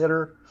the best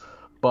hitter.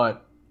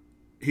 But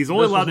he's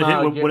only allowed to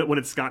hit when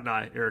it's Scott and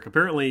I, Eric.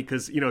 Apparently,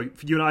 because you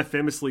and I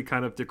famously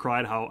kind of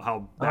decried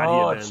how bad he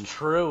had been. It's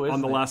true,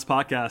 on the last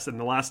podcast, and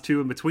the last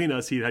 2 in between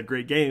us, he had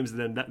great games.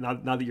 And then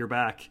now that you're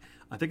back,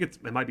 I think it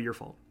might be your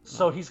fault.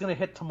 So he's going to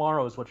hit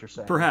tomorrow, is what you're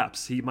saying?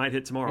 Perhaps he might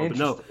hit tomorrow, but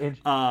no.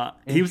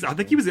 He was. I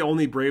think he was the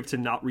only Brave to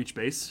not reach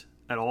base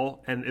at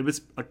all, and it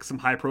was some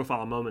high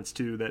profile moments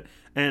too.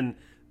 And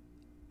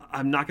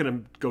I'm not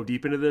going to go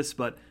deep into this,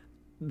 but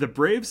the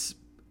Braves'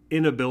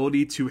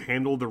 inability to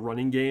handle the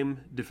running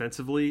game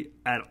defensively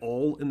at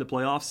all in the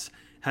playoffs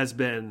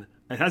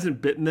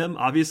hasn't bitten them,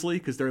 obviously,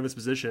 because they're in this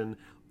position.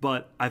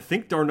 But I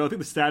think the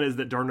stat is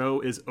that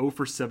d'Arnaud is 0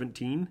 for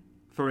 17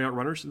 throwing out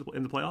runners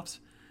in the playoffs.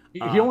 He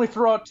only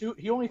threw out 2.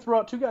 He only threw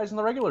out 2 guys in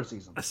the regular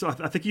season. So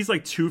I think he's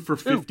like 2 for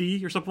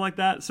 50 or something like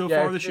that so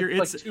far this year.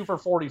 It's like 2 for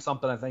 40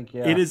 something, I think.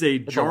 Yeah, it is a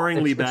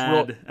jarringly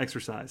bad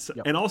exercise.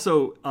 Yep. And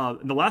also,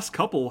 the last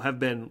couple have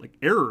been like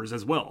errors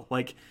as well.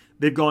 Like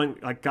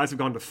guys have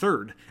gone to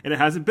third, and it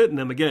hasn't bitten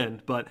them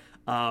again. But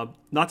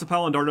not to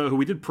pile on d'Arnaud, who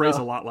we did praise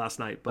a lot last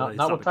night. But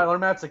not with Tyler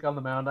Matzek on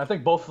the mound. I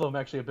think both of them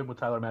actually have been with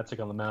Tyler Matzek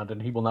on the mound,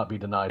 and he will not be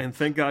denied. And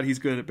thank God he's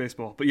good at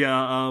baseball. But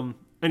yeah.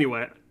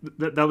 Anyway,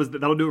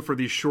 that'll do it for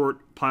the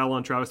short pile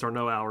on Travis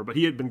d'Arnaud hour. But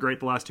he had been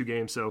great the last 2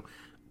 games, so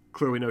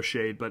clearly no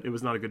shade. But it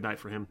was not a good night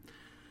for him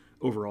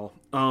overall.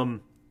 All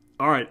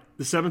right,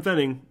 the 7th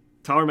inning,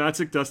 Tyler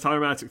Matzek does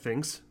Tyler Matzek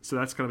things, so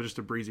that's kind of just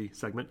a breezy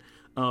segment.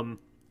 And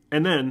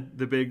then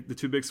the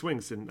 2 big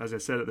swings, and as I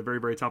said at the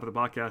very very top of the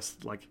podcast,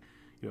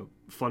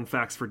 fun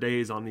facts for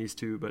days on these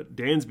 2. But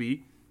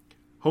Dansby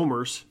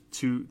homers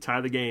to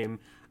tie the game.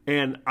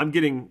 And I'm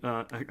getting,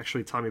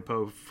 actually, Tommy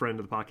Poe,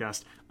 friend of the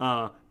podcast,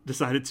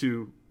 decided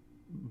to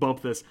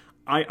bump this.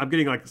 I'm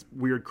getting like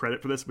weird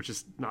credit for this, which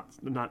is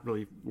not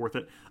really worth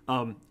it.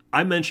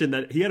 I mentioned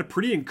that he had a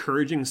pretty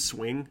encouraging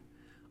swing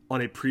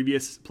on a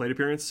previous plate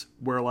appearance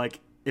where like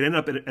it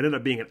ended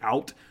up being an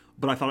out,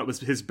 but I thought it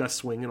was his best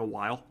swing in a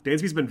while.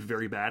 Dansby's been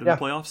very bad in the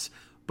playoffs,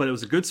 but it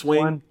was a good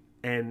swing.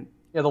 And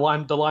the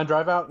line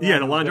drive out. Yeah,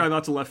 the line drive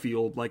out to left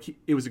field. Like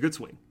it was a good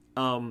swing.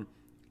 And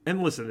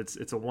listen,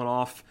 it's a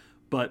one-off.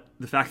 But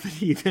the fact that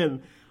he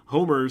then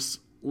homers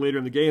later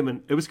in the game,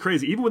 and it was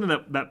crazy. Even within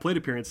that plate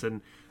appearance,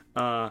 and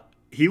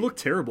he looked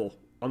terrible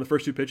on the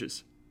first 2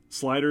 pitches.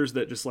 Sliders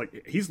that just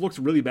like, he's looked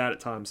really bad at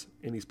times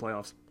in these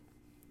playoffs.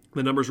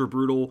 The numbers were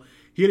brutal.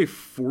 He had a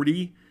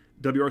 40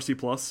 WRC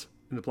plus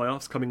in the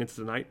playoffs coming into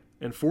tonight,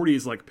 and 40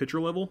 is like pitcher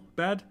level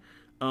bad.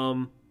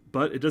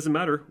 But it doesn't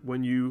matter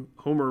when you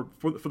homer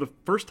for the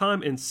first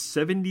time in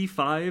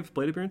 75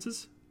 plate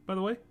appearances, by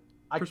the way,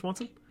 Chris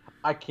Swanson.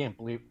 I can't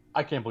believe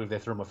they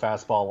threw him a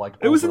fastball like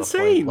it was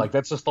insane. Like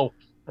that's just it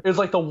was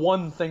like the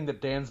one thing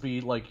that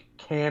Dansby like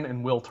can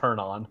and will turn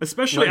on,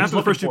 especially after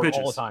the first 2 pitches.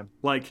 All the time.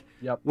 Like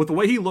with the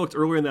way he looked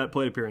earlier in that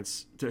plate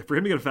appearance, for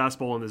him to get a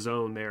fastball in the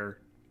zone there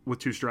with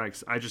 2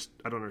 strikes, I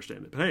don't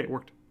understand it. But hey, it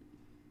worked.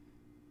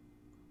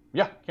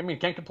 Yeah,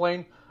 can't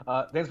complain.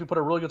 Dansby put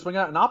a really good swing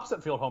out, an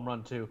opposite field home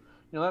run too.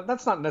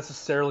 That's not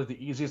necessarily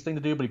the easiest thing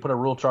to do, but he put a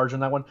real charge in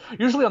that one.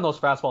 Usually on those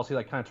fastballs, he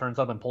like kind of turns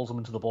up and pulls them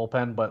into the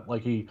bullpen, but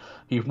like he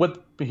hit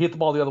the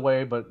ball the other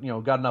way, but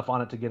got enough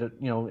on it to get it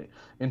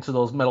into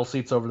those metal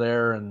seats over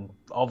there, and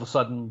all of a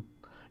sudden,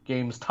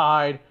 game's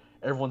tied.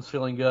 Everyone's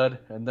feeling good,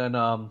 and then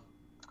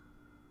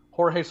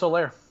Jorge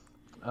Soler,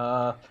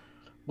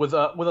 with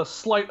a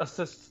slight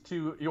assist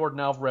to Yordan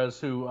Alvarez,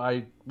 who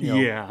I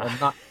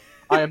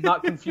am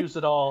not confused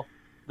at all.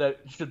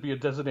 That should be a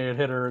designated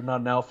hitter and not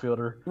an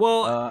outfielder.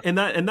 Well,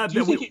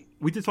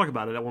 we did talk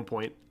about it at one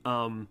point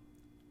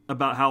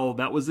about how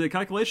that was the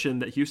calculation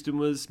that Houston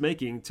was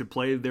making to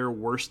play their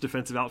worst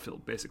defensive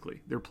outfield.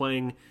 Basically, they're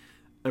playing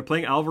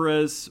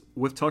Alvarez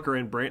with Tucker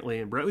and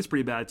Brantley, and Brantley's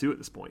pretty bad too at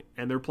this point.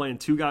 And they're playing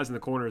 2 guys in the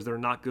corners that are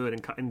not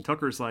good, and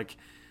Tucker's like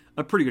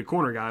a pretty good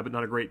corner guy, but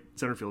not a great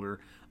center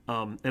fielder.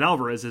 And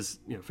Alvarez is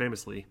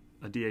famously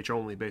a DH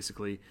only,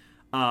 basically.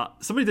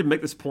 Somebody did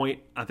make this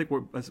point. I think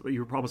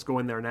you're probably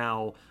going there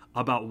now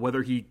about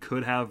whether he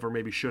could have or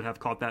maybe should have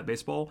caught that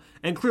baseball.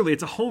 And clearly,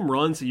 it's a home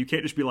run, so you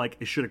can't just be like,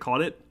 "It should have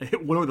caught it."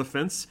 It went over the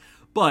fence.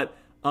 But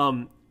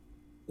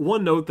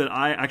one note that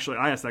I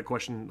asked that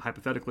question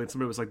hypothetically, and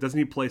somebody was like, "Doesn't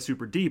he play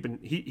super deep?" And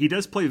he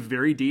does play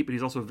very deep, but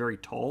he's also very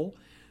tall.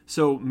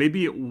 So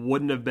maybe it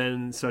wouldn't have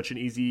been such an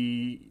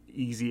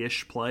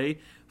easy-ish play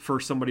for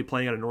somebody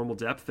playing at a normal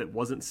depth that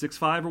wasn't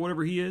 6'5" or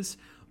whatever he is.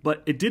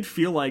 But it did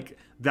feel like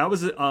that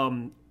was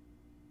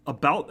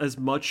about as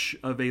much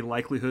of a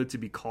likelihood to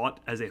be caught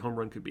as a home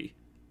run could be.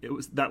 It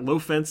was that low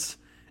fence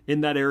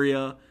in that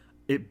area.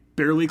 It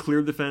barely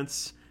cleared the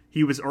fence.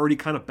 He was already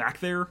kind of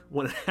back there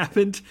when it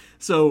happened.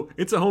 So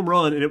it's a home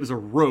run, and it was a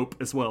rope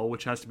as well,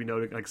 which has to be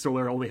noted. Like,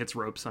 Soler only hits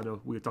ropes. I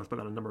know we've talked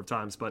about that a number of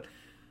times. But,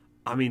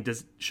 I mean,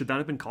 should that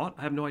have been caught?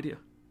 I have no idea.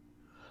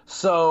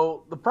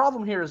 So the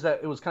problem here is that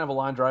it was kind of a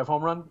line drive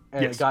home run,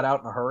 and Yes. it got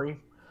out in a hurry.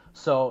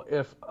 So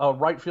if a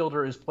right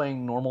fielder is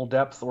playing normal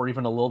depth or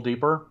even a little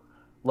deeper,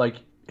 like,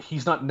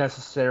 he's not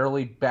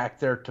necessarily back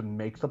there to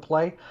make the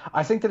play.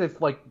 I think that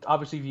if, like,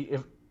 obviously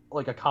if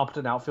like a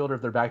competent outfielder,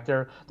 if they're back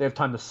there, they have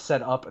time to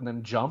set up and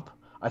then jump.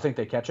 I think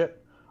they catch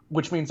it,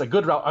 which means a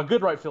good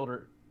left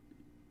fielder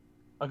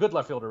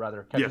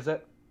rather catches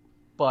it.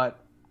 But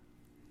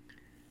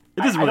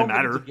It doesn't I really don't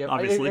think it's a matter, gift.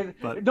 obviously.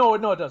 But No,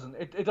 it doesn't.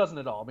 It doesn't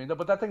at all. I mean,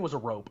 but that thing was a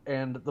rope,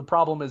 and the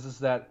problem is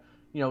that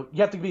you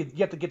have to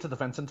get to the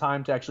fence in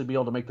time to actually be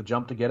able to make the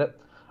jump to get it.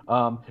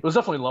 It was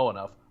definitely low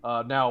enough.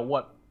 Now,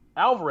 what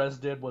Alvarez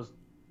did was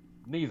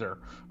neither.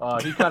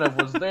 He kind of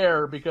was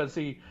there because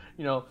he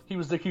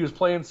was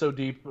playing so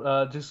deep,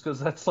 just because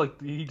that's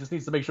like he just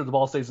needs to make sure the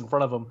ball stays in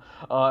front of him,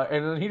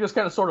 and then he just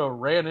kind of sort of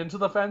ran into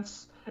the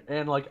fence,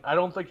 and like I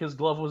don't think his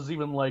glove was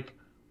even like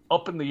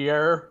up in the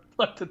air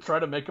like to try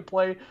to make a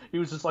play. He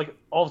was just like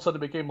all of a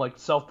sudden it became like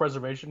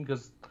self-preservation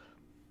because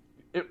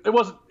it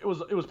was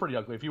pretty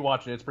ugly. If you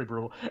watch it, it's pretty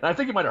brutal, and I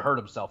think he might have hurt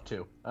himself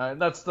too.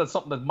 And that's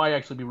something that might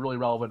actually be really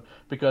relevant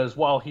because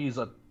while he's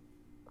a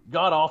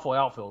god awful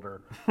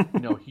outfielder,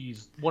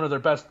 he's one of their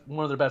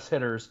best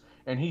hitters,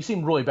 and he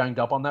seemed really banged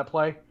up on that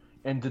play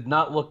and did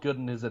not look good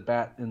in his at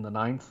bat in the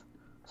ninth.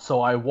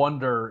 So I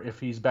wonder if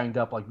he's banged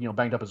up, like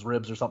banged up his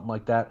ribs or something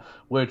like that.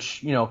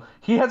 Which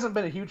he hasn't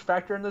been a huge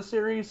factor in this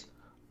series,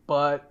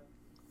 but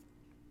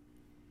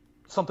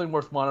something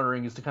worth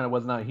monitoring is to kind of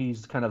whether or not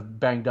he's kind of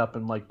banged up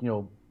and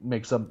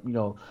make some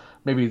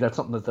maybe that's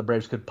something that the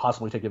Braves could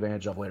possibly take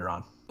advantage of later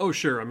on. Oh,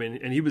 sure. I mean,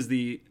 and he was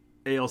the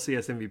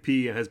ALCS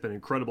MVP and has been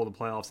incredible in the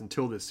playoffs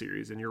until this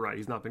series. And you're right,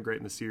 he's not been great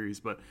in the series.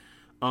 But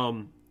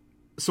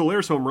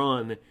Soler's home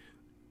run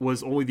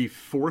was only the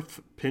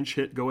fourth pinch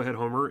hit go-ahead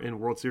homer in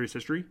World Series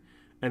history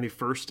and the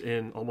first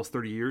in almost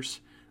 30 years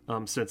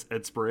since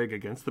Ed Sprague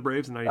against the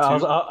Braves in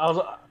 '92.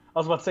 I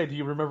was about to say, do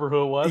you remember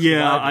who it was?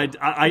 Yeah,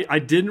 I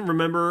didn't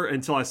remember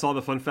until I saw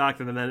the fun fact,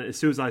 and then as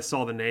soon as I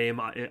saw the name,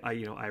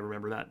 I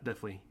remember that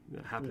definitely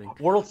happening.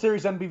 World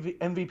Series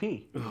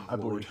MVP, I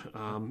believe.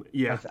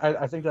 Yeah,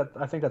 I think that's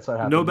what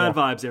happened. No bad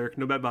vibes, Eric.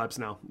 No bad vibes.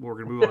 Now we're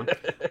gonna move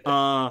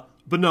on.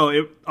 But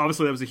no,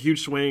 obviously that was a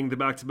huge swing. The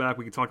back-to-back.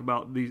 We could talk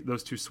about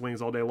those two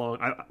swings all day long.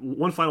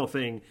 One final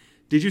thing: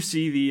 did you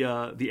see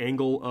the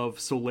angle of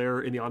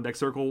Soler in the on-deck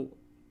circle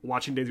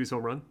watching Dansby's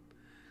home run?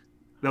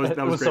 That was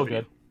great so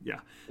video. good. Yeah.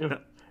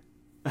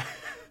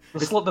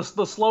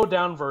 The slow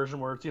down version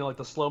where it's like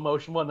the slow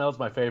motion one, that was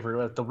my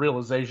favorite. The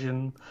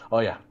realization, oh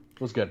yeah,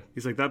 it was good.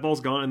 He's like, that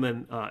ball's gone,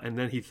 and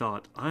then he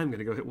thought, I'm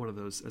gonna go hit one of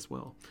those as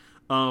well.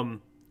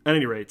 At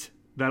any rate,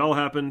 that all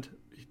happened.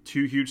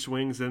 Two huge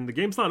swings, and the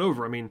game's not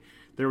over. I mean,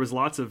 there was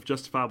lots of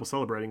justifiable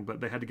celebrating,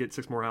 but they had to get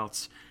 6 more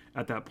outs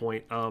at that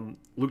point.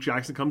 Luke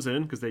Jackson comes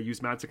in because they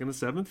used Matzik in the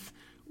 7th.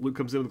 Luke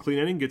comes in with a clean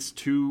inning, gets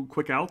 2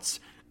 quick outs,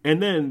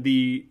 and then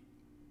the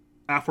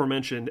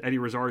aforementioned Eddie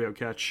Rosario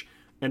catch,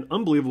 an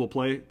unbelievable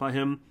play by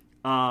him.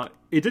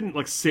 It didn't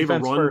save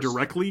defense a run first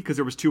directly because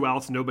there was 2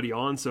 outs, nobody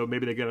on, so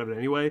maybe they get out of it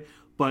anyway.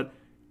 But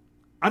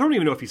I don't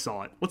even know if he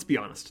saw it. Let's be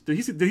honest. Did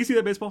he see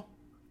that baseball?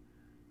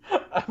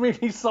 I mean,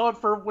 he saw it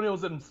for when it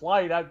was in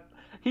flight.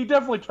 He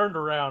definitely turned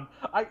around.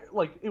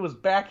 It was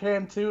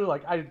backhand too.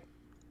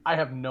 I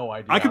have no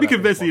idea. I could be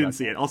convinced he didn't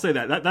see it. I'll say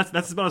that.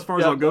 That's about as far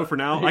as I'll go for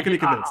now. I could be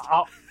convinced.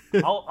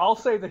 I'll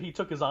say that he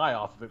took his eye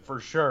off of it for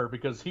sure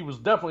because he was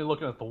definitely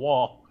looking at the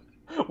wall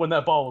when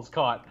that ball was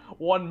caught.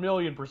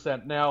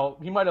 1,000,000%. Now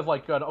he might have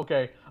gone,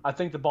 okay, I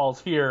think the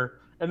ball's here,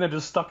 and then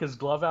just stuck his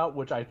glove out,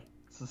 which I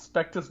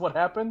suspect is what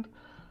happened.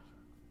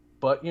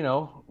 But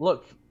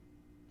look,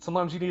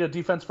 sometimes you need a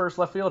defense first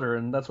left fielder,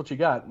 and that's what you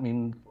got. I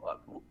mean,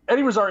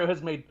 Eddie Rosario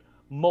has made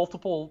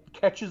multiple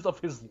catches of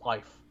his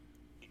life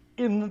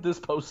in this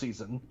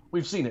postseason.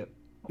 We've seen it.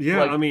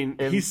 Yeah, I mean,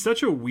 he's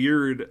such a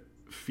weird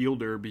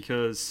fielder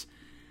because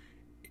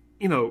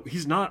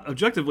he's not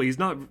objectively he's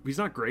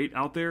not great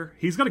out there.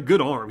 He's got a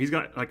good arm. He's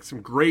got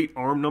some great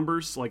arm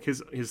numbers, like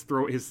his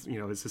throw, his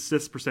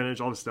assist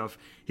percentage, all this stuff.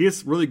 He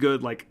has really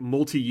good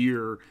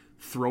multi-year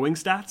throwing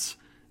stats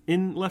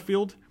in left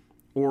field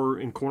or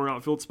in corner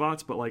outfield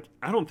spots, but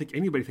I don't think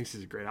anybody thinks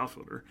he's a great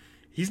outfielder.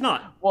 He's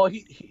not. Well,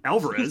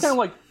 Alvarez. He's kind of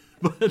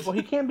But Well,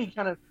 he can be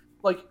kind of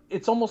like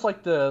it's almost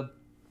like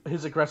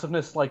his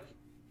aggressiveness like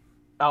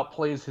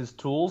outplays his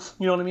tools.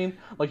 You know what I mean?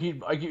 Like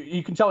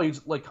you can tell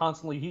he's like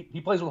constantly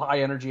he plays with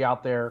high energy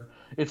out there.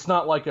 It's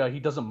not like he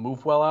doesn't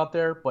move well out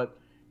there, but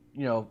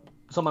you know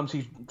sometimes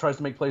he tries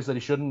to make plays that he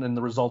shouldn't, and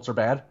the results are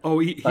bad.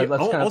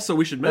 also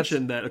we should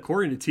mention that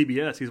according to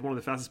TBS, he's one of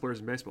the fastest players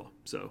in baseball.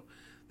 So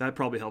that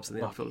probably helps in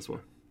the outfield as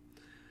well.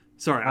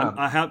 Sorry,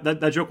 I have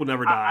that joke will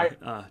never die.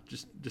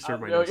 Just so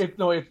everybody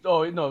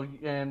knows.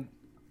 And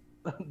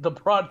the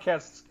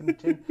broadcasts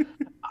continue.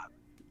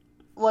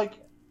 Like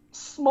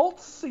Smoltz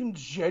seemed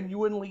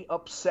genuinely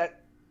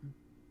upset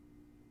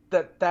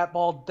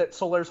that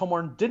Soler's home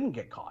run didn't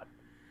get caught.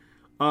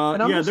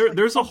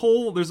 There's a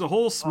whole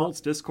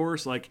Smoltz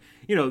discourse. Like,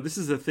 you know, this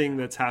is a thing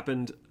that's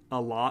happened a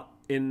lot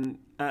in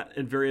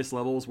various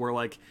levels where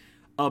like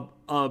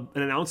an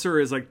announcer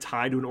is like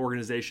tied to an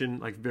organization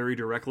like very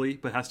directly,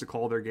 but has to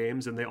call their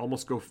games, and they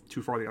almost go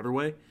too far the other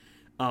way.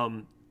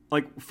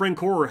 Like Frank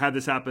Korer had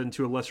this happen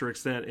to a lesser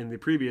extent in the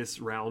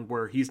previous round,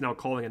 where he's now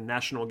calling a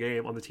national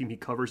game on the team he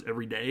covers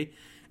every day,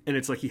 and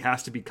it's like he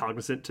has to be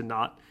cognizant to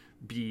not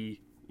be,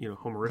 you know,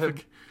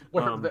 homerific.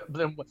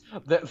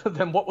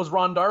 Then what was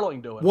Ron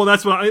Darling doing? Well,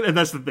 that's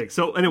the thing.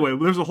 So anyway,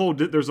 there's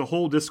a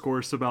whole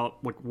discourse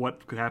about like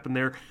what could happen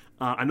there.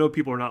 I know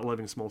people are not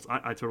loving Smoltz.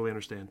 I totally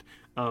understand.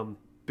 But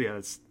yeah,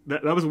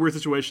 that was a weird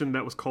situation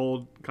that was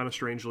called kind of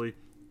strangely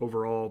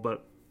overall.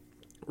 But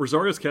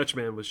Rosario's catch,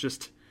 man, was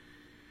just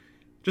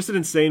an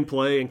insane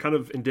play and kind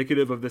of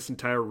indicative of this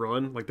entire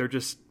run. Like they're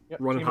just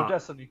running hot.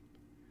 Destiny.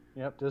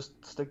 Yep,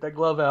 just stick that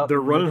glove out.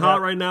 They're running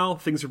hot right now.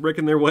 Things are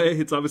breaking their way.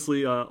 It's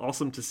obviously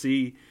awesome to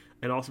see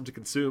and awesome to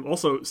consume.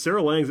 Also,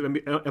 Sarah Langs at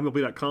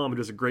MLB.com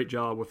does a great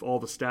job with all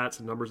the stats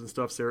and numbers and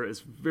stuff. Sarah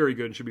is very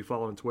good and should be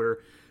following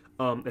Twitter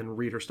and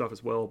read her stuff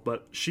as well.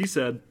 But she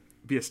said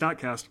via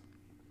StatCast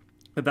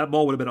that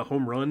ball would have been a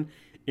home run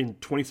in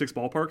 26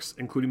 ballparks,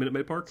 including Minute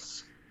Maid Park.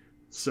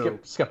 So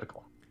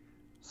skeptical.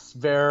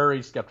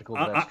 Very skeptical.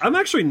 I'm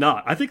actually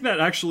not. I think that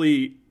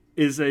actually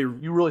is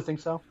You really think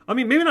so? I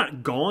mean, maybe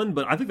not gone,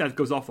 but I think that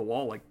goes off the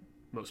wall like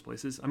most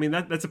places. I mean,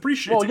 that's a pretty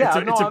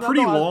it's a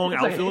pretty long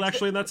outfield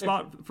actually in that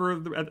spot for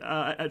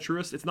at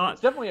Truist. It's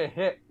definitely a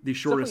hit. The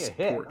shortest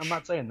porch. I'm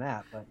not saying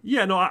that, but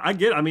yeah, no, I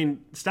get. I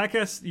mean,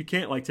 StatCast, you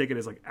can't like take it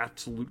as like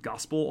absolute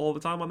gospel all the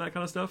time on that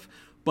kind of stuff.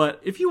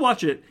 But if you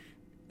watch it,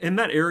 and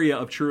that area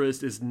of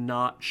Truist is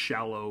not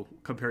shallow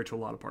compared to a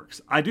lot of parks.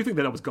 I do think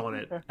that was gone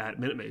at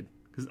Minute Maid.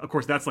 Because, of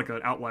course, that's like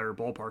an outlier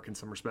ballpark in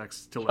some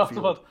respects to left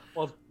field.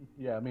 Well,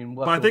 yeah, I mean...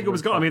 But I think it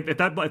was gone. I mean, if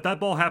that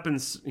ball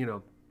happens, you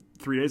know,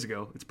 3 days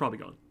ago, it's probably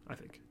gone, I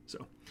think.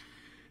 So,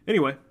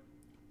 anyway,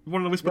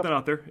 wanted to at least put that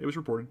out there. It was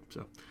reported.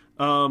 So,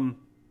 bottom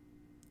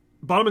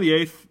of the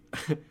eighth,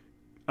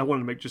 I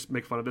wanted to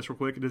make fun of this real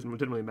quick. It didn't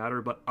really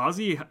matter. But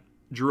Ozzie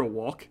drew a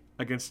walk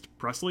against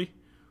Presley,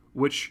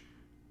 which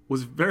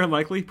was very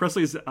unlikely.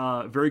 Presley is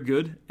very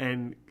good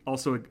and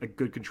also a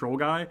good control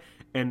guy,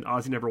 and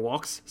Ozzie never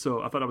walks.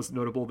 So I thought it was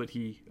notable that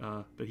he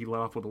let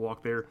off with a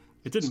walk there.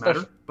 It didn't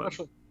matter, but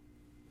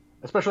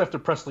especially after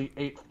Presley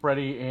ate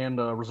Freddie and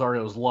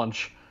Rosario's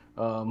lunch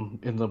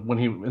in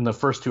the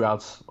first two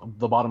outs,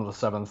 the bottom of the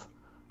seventh.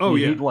 Oh,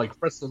 yeah.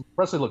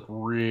 Presley looked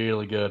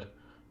really good,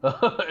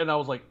 and I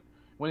was like,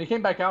 when he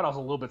came back out, I was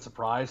a little bit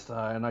surprised,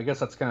 and I guess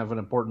that's kind of an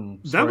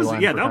important. That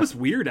was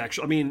weird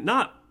actually. I mean,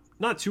 not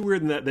too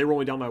weird in that they were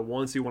only down by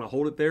one, so you want to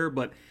hold it there.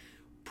 But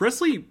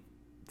Presley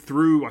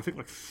threw, I think,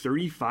 like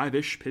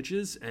 35-ish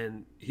pitches,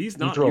 and he's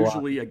not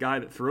usually a guy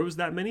that throws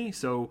that many.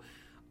 So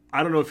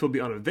I don't know if he'll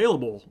be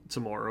unavailable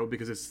tomorrow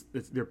because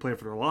they're playing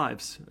for their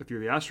lives if you're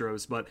the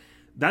Astros. But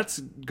that's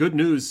good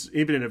news,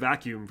 even in a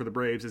vacuum for the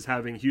Braves, is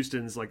having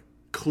Houston's like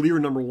clear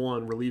number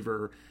one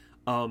reliever.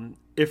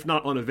 If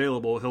not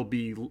unavailable,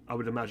 I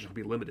would imagine he'll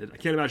be limited. I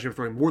can't imagine him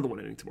throwing more than one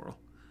inning tomorrow.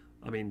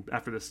 I mean,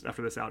 after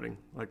this outing,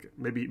 like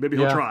maybe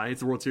he'll try. It's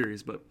the World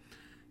Series, but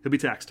he'll be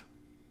taxed.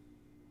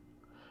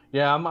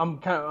 Yeah,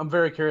 I'm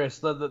very curious.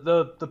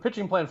 The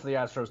pitching plan for the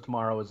Astros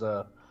tomorrow is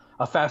a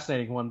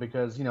fascinating one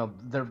because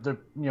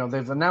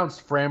they've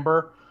announced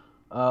Framber,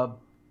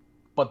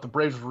 but the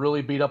Braves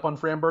really beat up on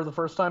Framber the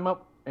first time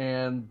up,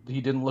 and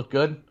he didn't look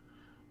good.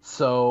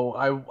 So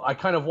I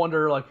kind of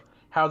wonder like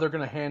how they're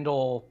going to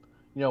handle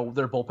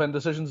their bullpen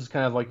decisions. It's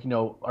kind of like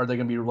are they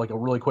going to be like a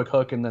really quick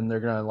hook and then they're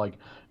going to like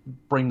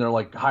bring their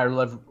like higher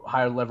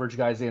leverage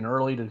guys in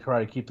early to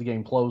try to keep the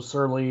game close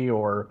early,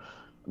 or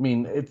I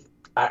mean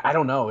I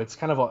don't know. It's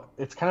kind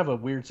of a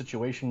weird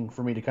situation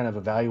for me to kind of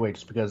evaluate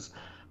just because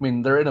I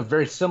mean they're in a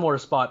very similar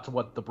spot to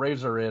what the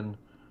Braves are in,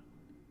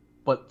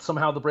 but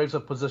somehow the Braves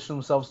have positioned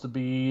themselves to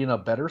be in a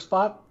better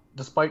spot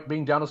despite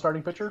being down a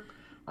starting pitcher.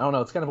 I don't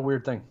know. It's kind of a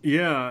weird thing.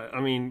 Yeah, I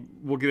mean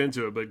we'll get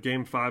into it, but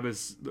Game 5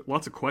 is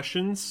lots of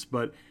questions,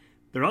 but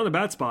they're not in a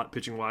bad spot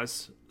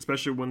pitching-wise,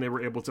 especially when they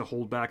were able to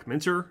hold back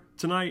Minter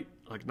tonight,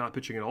 like not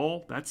pitching at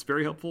all. That's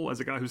very helpful as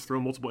a guy who's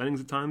thrown multiple innings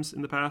at times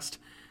in the past.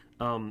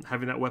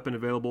 Having that weapon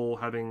available,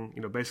 having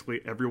basically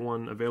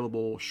everyone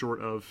available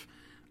short of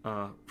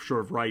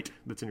Wright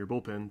that's in your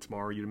bullpen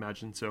tomorrow, you'd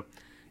imagine. So,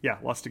 yeah,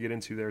 lots to get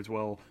into there as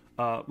well.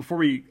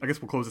 Before I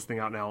guess we'll close this thing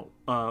out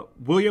now.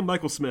 William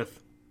Michael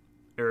Smith,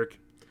 Eric.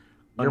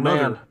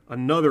 Another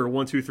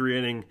 1-2-3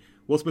 inning.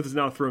 Will Smith has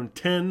now thrown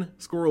 10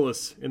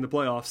 scoreless in the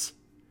playoffs.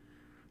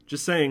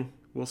 Just saying,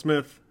 Will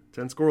Smith,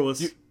 10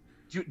 scoreless.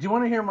 Do you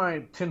want to hear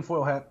my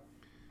tinfoil hat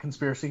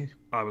conspiracy?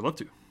 I would love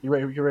to. You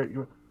ready? You ready?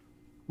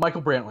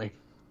 Michael Brantley.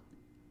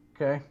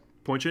 Okay.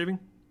 Point shaving?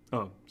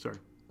 Oh, sorry.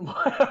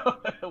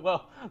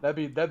 Well,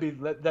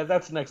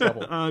 that's next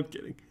level. I'm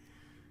kidding.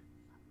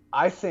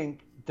 I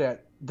think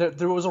that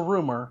there was a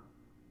rumor,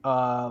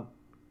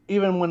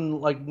 even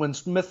when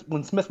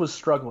Smith was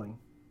struggling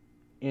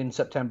in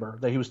September,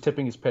 that he was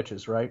tipping his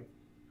pitches, right?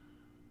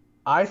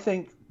 I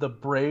think the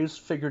Braves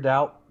figured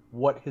out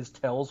what his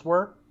tells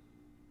were,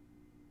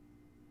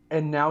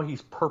 and now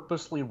he's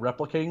purposely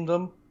replicating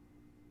them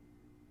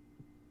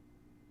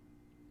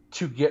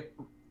to get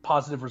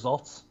positive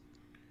results.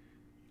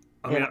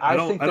 I mean, I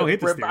don't hate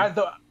this theory.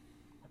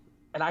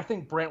 And I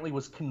think Brantley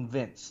was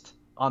convinced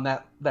on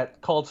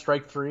that called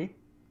strike 3,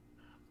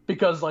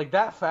 because like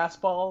that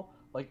fastball,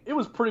 like it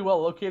was pretty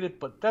well located,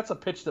 but that's a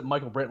pitch that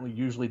Michael Brantley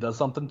usually does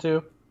something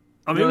to.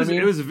 I mean,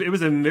 it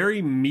was a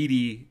very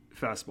meaty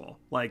fastball,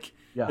 like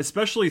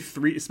especially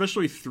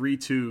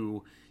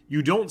 3-2.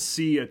 You don't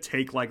see a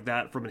take like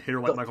that from a hitter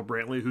like Michael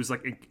Brantley, who's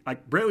like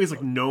Brantley is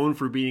like known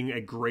for being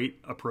a great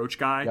approach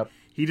guy. Yep.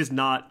 He does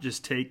not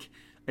just take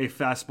a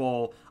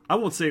fastball. I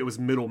won't say it was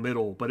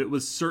middle, but it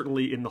was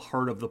certainly in the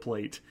heart of the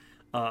plate.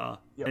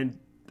 And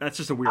that's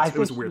just a weird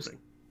thing.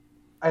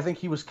 I think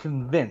he was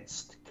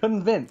convinced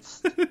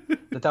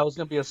that was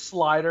going to be a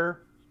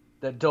slider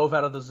that dove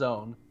out of the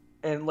zone.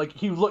 And like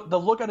the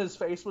look on his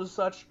face was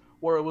such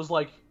where it was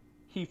like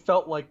he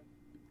felt like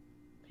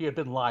he had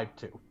been lied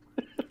to.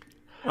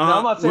 Now,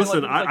 I'm not saying,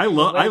 listen, I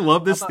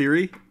love this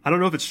theory. I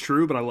don't know if it's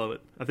true, but I love it.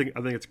 I think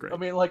it's great. I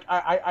mean, like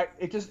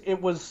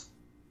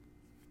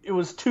it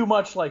was too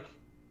much. Like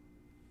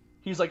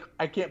he's like,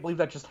 I can't believe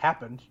that just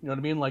happened. You know what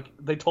I mean? Like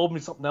they told me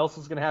something else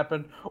was going to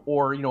happen,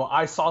 or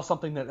I saw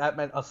something that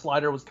meant a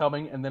slider was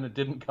coming and then it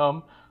didn't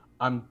come.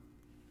 I'm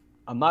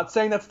not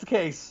saying that's the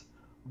case,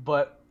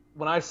 but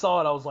when I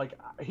saw it, I was like,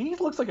 he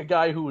looks like a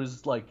guy who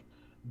is like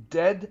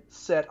dead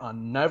set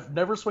on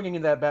never swinging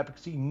in that bat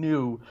because he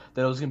knew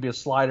that it was going to be a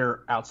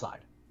slider outside.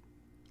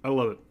 I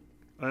love it.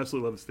 I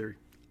absolutely love this theory.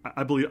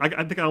 I believe.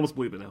 I think I almost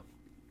believe it now.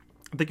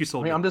 I think you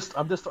sold me. I'm just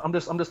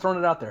throwing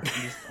it out there.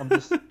 I'm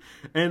just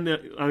and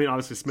I mean,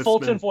 obviously Smith's full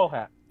tinfoil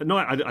hat. No,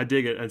 I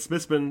dig it. And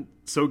Smith's been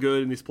so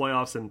good in these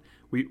playoffs, and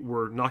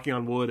we're knocking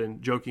on wood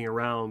and joking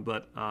around,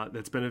 but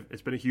it's been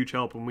a huge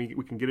help, and we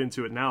can get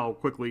into it now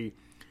quickly.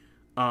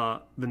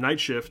 The night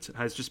shift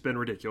has just been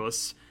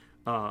ridiculous.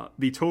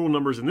 The total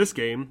numbers in this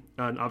game,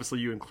 and obviously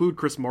you include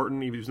Chris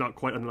Martin, even if he's not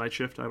quite on the night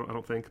shift, I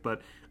don't think,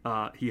 but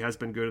he has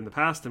been good in the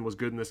past and was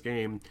good in this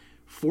game.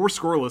 4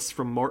 scoreless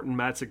from Martin,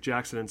 Matzik,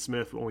 Jackson, and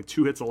Smith, with only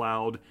 2 hits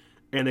allowed,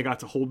 and they got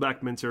to hold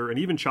back Minter, and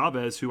even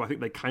Chavez, who I think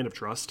they kind of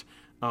trust,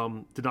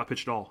 did not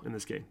pitch at all in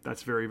this game.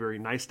 That's very, very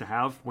nice to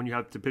have when you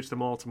have to pitch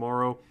them all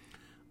tomorrow.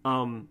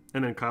 And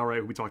then Kyle Wright,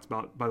 who we talked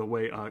about, by the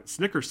way,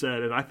 Snitker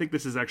said, and I think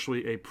this is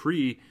actually a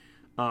pretty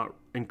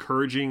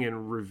encouraging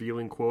and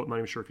revealing quote. I'm not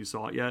even sure if you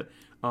saw it yet.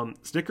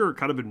 Snitker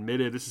kind of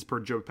admitted, this is per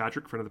Joe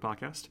Patrick, friend of the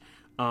podcast.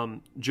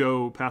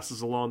 Joe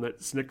passes along that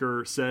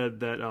Snitker said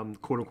that,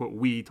 quote unquote,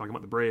 we, talking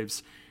about the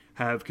Braves,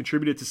 have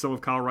contributed to some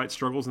of Kyle Wright's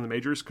struggles in the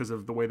majors because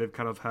of the way they've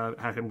kind of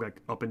had him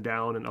like up and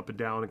down and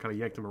kind of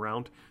yanked him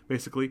around,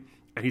 basically.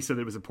 And he said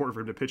it was important for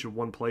him to pitch in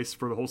one place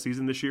for the whole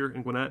season this year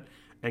in Gwinnett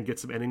and get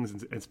some innings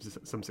and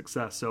some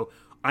success. So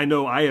I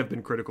know I have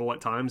been critical at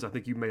times, I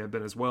think you may have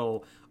been as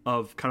well,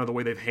 of kind of the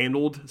way they've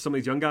handled some of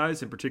these young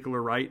guys, in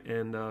particular Wright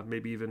and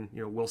maybe even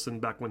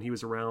Wilson back when he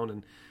was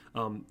around.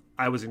 And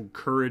I was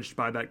encouraged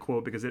by that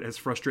quote because it has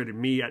frustrated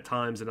me at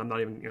times, and I'm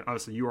not even,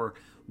 obviously you are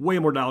way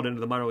more dialed into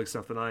the minor league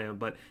stuff than I am,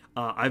 but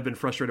I've been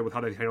frustrated with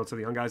how they've handled some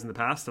of the young guys in the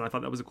past, and I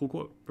thought that was a cool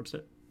quote from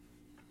Snit.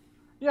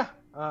 Yeah,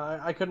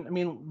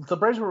 the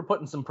Braves were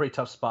put in some pretty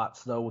tough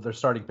spots, though, with their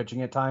starting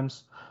pitching at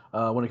times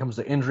when it comes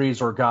to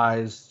injuries or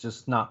guys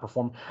just not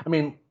performing. I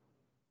mean,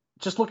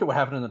 just look at what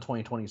happened in the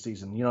 2020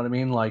 season. You know what I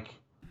mean? Like,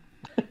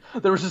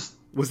 there was just...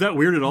 Was that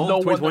weird at all,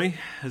 2020,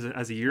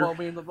 as a year? Well, I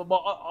mean,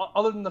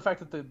 other than the fact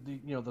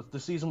that the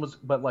season was...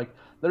 But, like,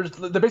 they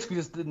basically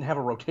just didn't have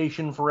a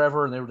rotation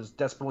forever, and they were just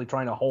desperately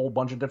trying a whole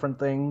bunch of different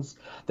things.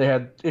 They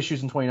had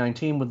issues in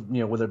 2019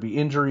 with, whether it be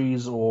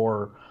injuries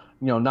or,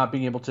 not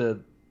being able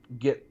to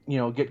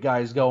get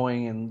guys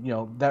going,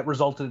 and that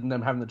resulted in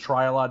them having to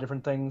try a lot of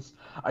different things.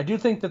 I do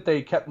think that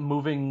they kept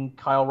moving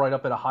Kyle Wright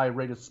up at a high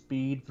rate of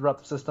speed throughout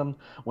the system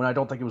when I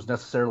don't think it was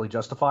necessarily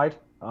justified.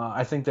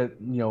 I think that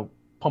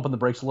pumping the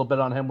brakes a little bit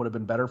on him would have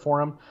been better for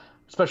him,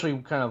 especially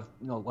kind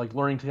of like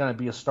learning to kind of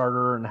be a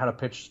starter and how to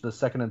pitch the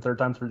second and third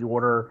time through the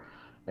order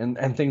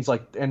and things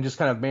like, and just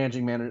kind of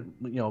managing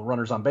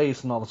runners on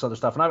base and all this other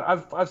stuff. And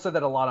I've said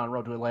that a lot on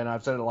Road to Atlanta.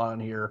 I've said it a lot on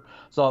here.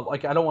 So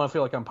like, I don't want to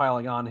feel like I'm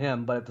piling on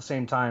him, but at the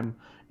same time,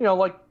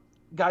 like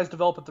guys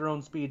develop at their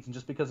own speeds, and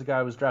just because a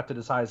guy was drafted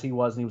as high as he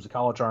was and he was a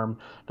college arm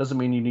doesn't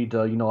mean you need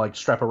to, like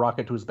strap a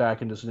rocket to his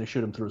back and just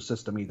shoot him through a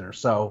system either.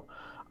 So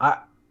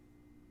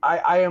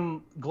I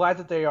am glad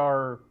that they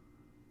are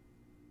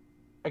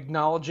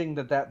acknowledging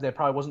that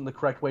probably wasn't the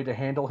correct way to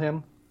handle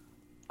him.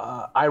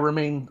 I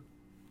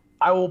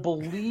will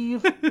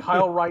believe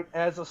Kyle Wright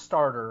as a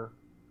starter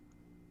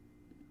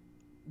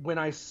when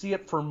I see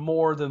it for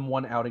more than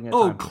one outing at a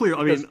time. Oh, clear.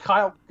 I mean,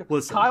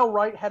 Kyle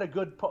Wright had a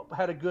good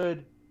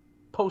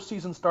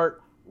postseason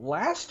start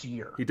last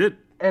year. He did,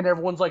 and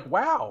everyone's like,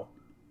 "Wow,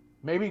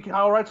 maybe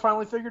Kyle Wright's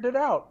finally figured it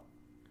out,"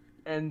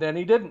 and then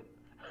he didn't.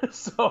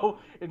 So,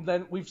 and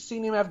then we've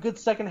seen him have good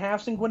second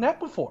halves in Gwinnett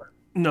before.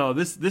 No,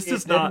 this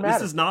does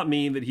not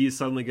mean that he's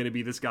suddenly going to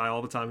be this guy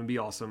all the time and be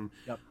awesome.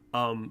 Yep.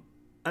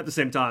 At the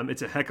same time,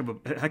 it's a heck of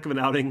an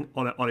outing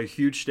on a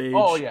huge stage.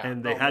 Oh, yeah.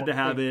 And they had to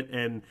have it.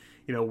 And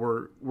you know,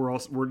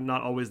 we're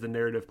not always the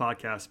narrative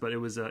podcast, but it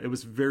was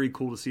very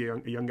cool to see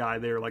a young guy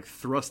there like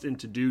thrust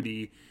into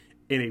duty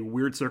in a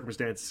weird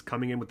circumstance,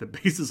 coming in with the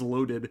bases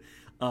loaded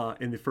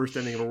in the first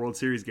inning of a World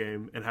Series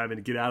game and having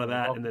to get out of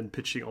that and then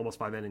pitching almost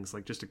 5 innings.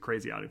 Like, just a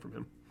crazy outing from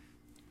him.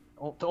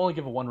 To only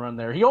give a 1 run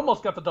there. He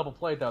almost got the double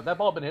play, though. That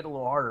ball had been hit a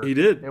little harder. He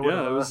did. It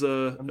was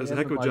a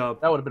heck of a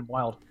job. That would have been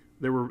wild.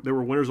 There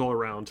were winners all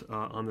around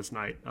on this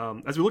night.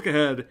 As we look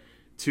ahead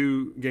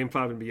to Game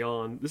 5 and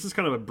beyond, this is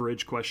kind of a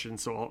bridge question,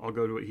 so I'll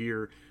go to it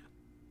here.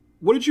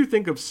 What did you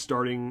think of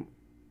starting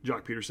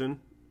Joc Pederson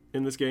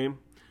in this game?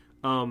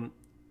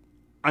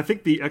 I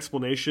think the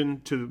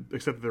explanation,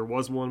 except that there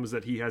was one, was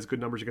that he has good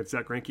numbers against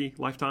Zach Greinke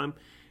lifetime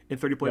in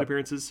 30 plate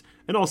appearances.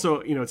 And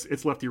also, you know,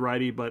 it's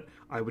lefty-righty, but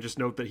I would just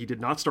note that he did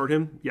not start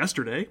him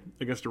yesterday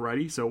against a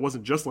righty, so it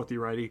wasn't just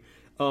lefty-righty.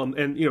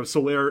 And, you know,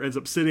 Soler ends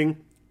up sitting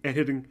and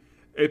hitting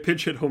a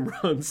pinch hit home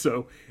run,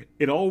 so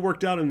it all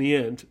worked out in the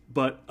end.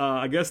 But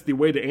I guess the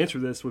way to answer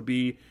this would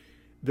be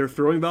they're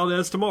throwing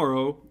Valdez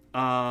tomorrow.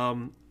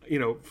 You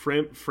know,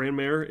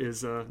 Franmare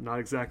is not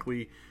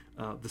exactly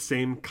the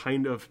same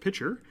kind of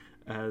pitcher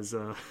as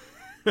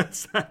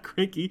Zach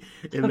Greinke,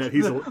 in that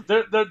he's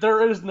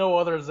there is no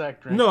other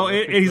Zach Greinke. No,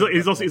 and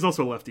he's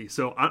also a lefty.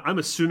 So I'm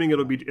assuming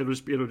it'll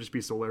just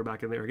be Soler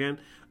back in there again.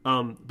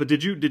 But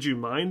did you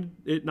mind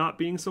it not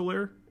being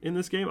Soler in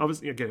this game?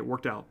 Obviously, again, it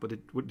worked out.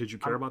 But did you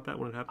care about that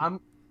when it happened?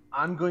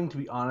 I'm going to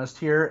be honest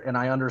here, and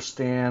I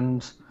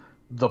understand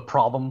the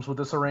problems with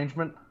this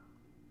arrangement.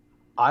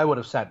 I would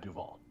have sat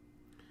Duvall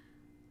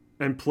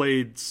and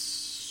played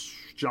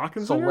Joc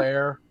and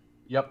Soler.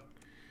 Yep.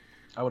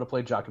 I would have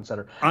played Joc and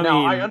center.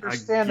 I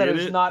understand that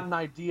it's not an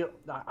ideal.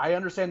 I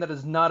understand that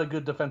it's not a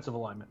good defensive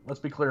alignment.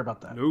 Let's be clear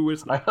about that. No,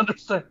 it's not. I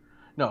understand.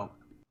 No,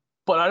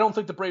 but I don't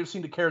think the Braves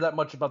seem to care that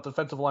much about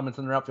defensive alignments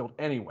in their outfield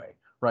anyway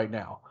right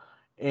now.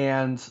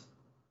 And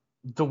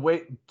the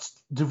way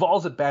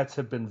Duvall's at bats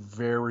have been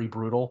very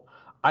brutal.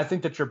 I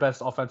think that your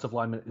best offensive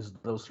alignment is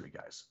those 3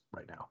 guys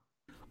right now.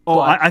 Oh,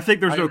 I think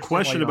there's no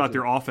question about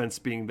their offense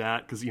being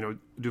that, because, you know,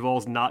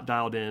 Duvall's not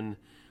dialed in.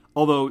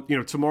 Although, you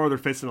know, tomorrow they're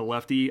facing a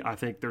lefty. I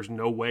think there's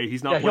no way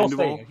he's not playing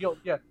Duvall. He'll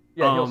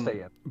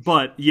stay in.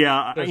 But,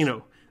 yeah, you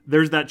know,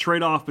 there's that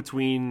trade-off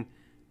between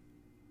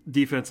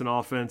defense and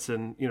offense.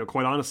 And, you know,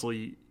 quite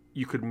honestly,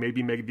 you could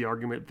maybe make the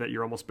argument that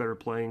you're almost better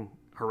playing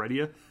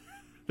Heredia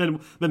than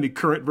the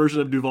current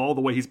version of Duvall,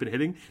 the way he's been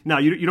hitting. Now,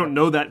 you don't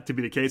know that to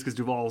be the case because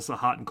Duvall's a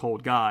hot and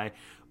cold guy.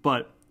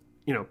 But,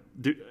 you know,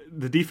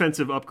 the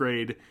defensive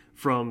upgrade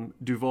from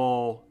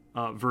Duvall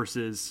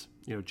versus,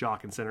 you know,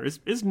 Joc and center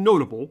is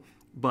notable.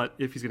 But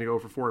if he's going to go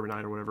for 4 every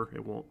night or whatever,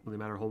 it won't really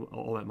matter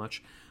all that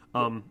much.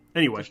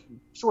 Anyway,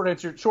 short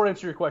answer to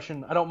your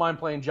question. I don't mind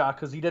playing Joc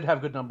because he did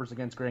have good numbers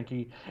against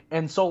Greinke,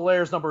 and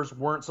Soler's numbers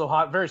weren't so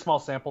hot. Very small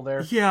sample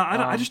there. Yeah,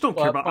 I just don't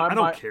care about. I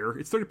don't care.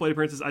 It's 30 plate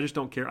appearances. I just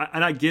don't care.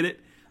 And I get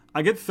it.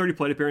 I get the 30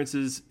 plate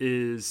appearances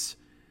is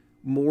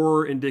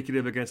more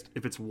indicative against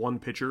if it's one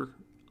pitcher.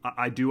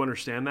 I do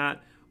understand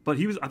that. But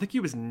I think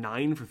he was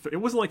 9 for 30. It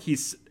wasn't like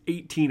he's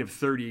 18 of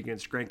 30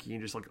 against Greinke and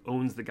just like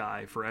owns the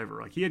guy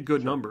forever. Like, he had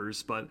good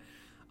numbers, but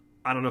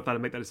I don't know if I'd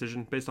make that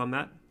decision based on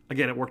that.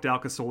 Again, it worked out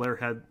because Soler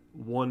had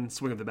 1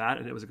 swing of the bat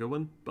and it was a good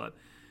one. But,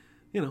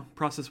 you know,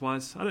 process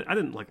wise, I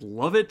didn't like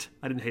love it.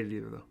 I didn't hate it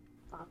either though.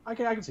 I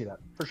can see that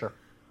for sure.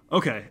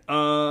 Okay,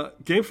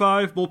 Game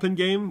 5 bullpen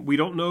game. We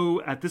don't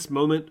know at this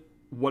moment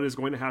what is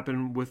going to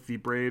happen with the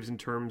Braves in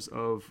terms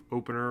of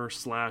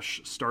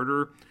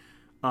opener/starter.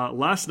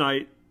 Last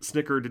night,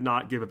 Snitker did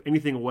not give up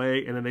anything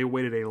away, and then they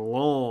waited a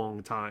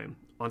long time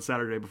on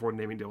Saturday before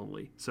naming Dylan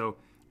Lee. So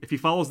if he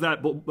follows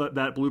that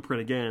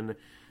blueprint again,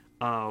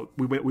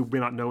 we may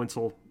not know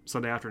until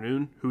Sunday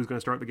afternoon who's going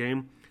to start the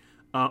game.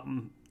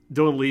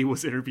 Dylan Lee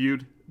was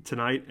interviewed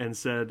tonight and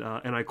said,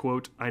 and I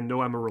quote, "I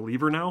know I'm a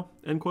reliever now,"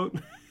 end quote,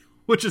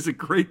 which is a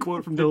great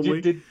quote from Dylan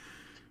Lee.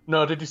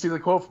 Did you see the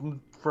quote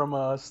from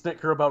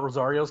Snitker about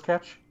Rosario's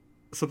catch?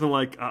 Something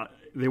like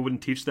they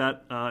wouldn't teach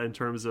that in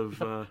terms of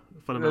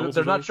fundamentals.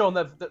 They're not showing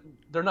that.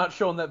 They're not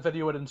showing that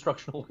video at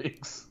instructional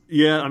leagues.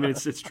 Yeah, I mean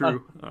it's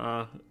true.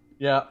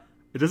 Yeah,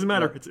 it doesn't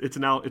matter. Yeah. It's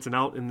an out. It's an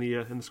out in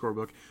the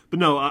scorebook. But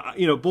no,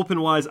 you know,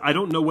 bullpen wise, I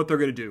don't know what they're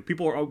going to do.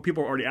 People are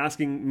already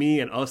asking me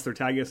and us. They're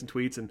tagging us in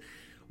tweets and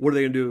what are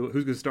they going to do?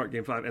 Who's going to start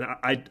Game 5? And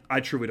I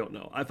truly don't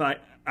know. If I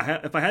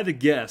had to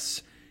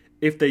guess,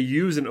 if they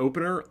use an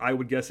opener, I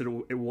would guess it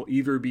will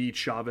either be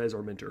Chavez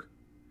or Minter.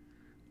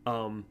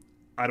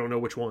 I don't know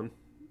which one,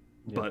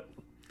 but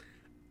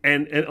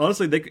and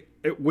honestly,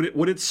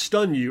 would it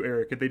stun you,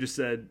 Eric, if they just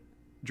said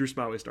Drew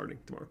Smyly starting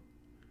tomorrow?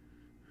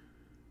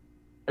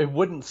 It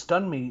wouldn't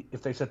stun me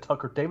if they said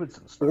Tucker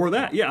Davidson starting. Or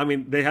that, yeah. I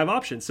mean, they have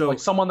options. So like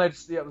someone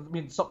that's, I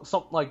mean, some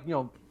like, you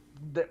know,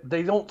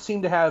 they don't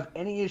seem to have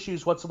any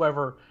issues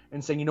whatsoever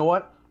in saying, you know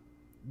what,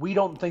 we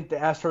don't think the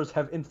Astros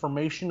have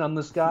information on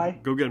this guy.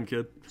 Go get him,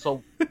 kid.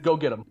 So go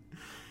get him.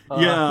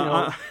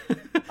 Yeah. You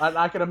know,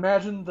 I can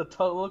imagine the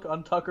look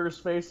on Tucker's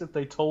face if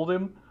they told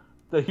him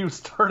that he was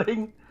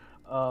starting.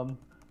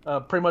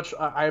 Pretty much,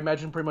 I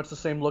imagine pretty much the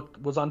same look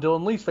was on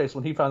Dylan Lee's face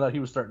when he found out he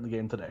was starting the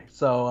game today.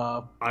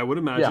 So I would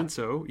imagine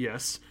so,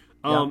 yes.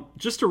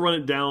 Just to run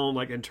it down,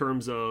 like in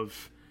terms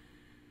of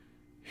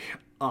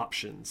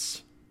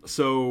options.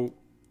 So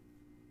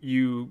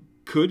you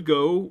could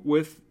go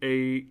with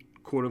a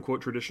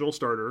quote-unquote traditional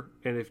starter,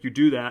 and if you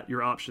do that,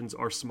 your options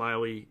are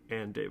Smyly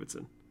and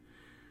Davidson.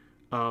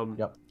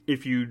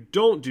 If you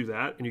don't do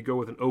that and you go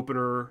with an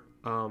opener,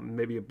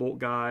 maybe a Bolt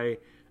guy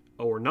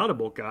or not a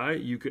Bolt guy,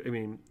 you could. I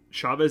mean,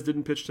 Chavez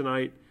didn't pitch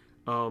tonight.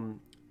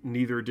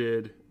 Neither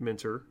did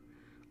Minter,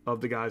 of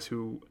the guys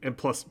who, and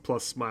plus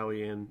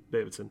Smyly and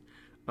Davidson.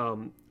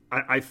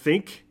 I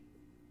think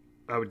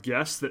I would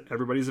guess that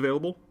everybody's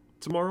available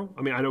tomorrow.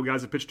 I mean, I know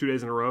guys have pitched 2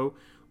 days in a row,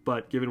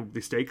 but given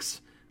the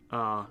stakes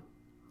and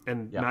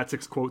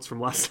Matzek's quotes from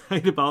last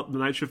night about the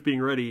night shift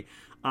being ready,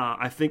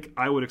 I think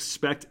I would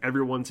expect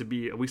everyone to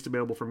be at least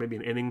available for maybe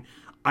an inning.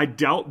 I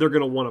doubt they're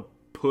going to want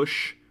to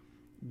push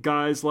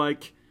guys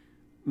like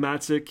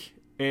Matzek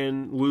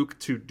and Luke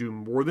to do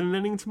more than an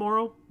inning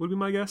tomorrow, would be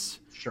my guess.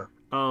 Sure.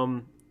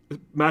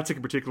 Matzek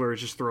in particular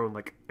is just thrown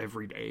like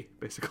every day,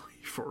 basically,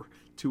 for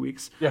 2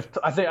 weeks. Yeah,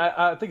 I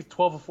think it's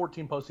 12 or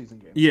 14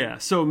 postseason games. Yeah,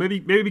 so maybe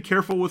be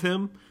careful with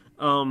him.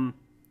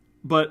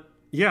 But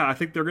yeah, I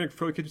think they're going to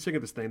throw a kitchen sink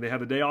at this thing. They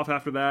have the day off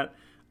after that.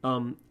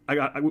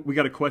 We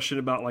got a question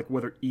about like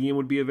whether Ian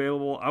would be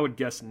available. I would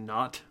guess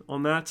not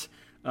on that.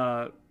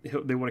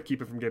 They want to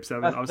keep it from Game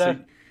 7,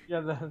 obviously.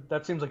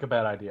 That seems like a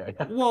bad idea.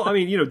 Well, I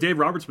mean, you know, Dave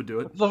Roberts would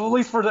do it. So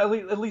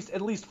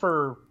at least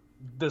for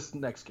this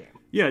next game.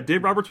 Yeah,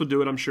 Dave Roberts would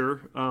do it, I'm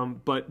sure.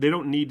 But they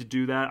don't need to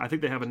do that. I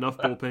think they have enough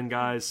bullpen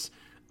guys.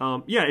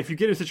 If you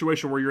get in a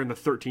situation where you're in the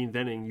 13th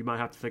inning, you might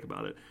have to think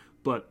about it.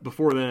 But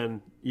before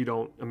then, you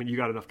don't. I mean, you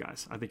got enough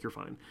guys. I think you're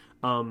fine.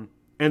 And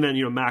then,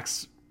 you know,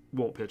 Max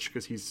won't pitch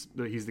because he's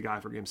the guy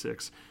for Game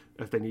 6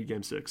 if they need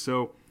Game 6.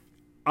 So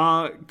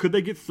could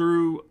they get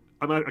through?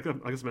 I guess I'm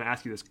going to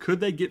ask you this: could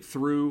they get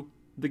through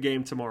the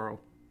game tomorrow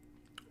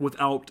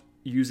without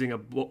using a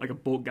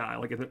Bolt guy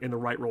like in the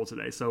right role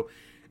today? So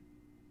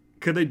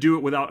could they do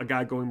it without a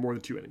guy going more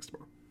than 2 innings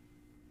tomorrow?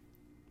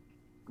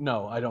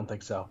 No, I don't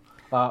think so.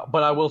 But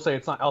I will say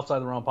it's not outside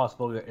the realm of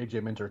possibility that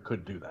AJ Minter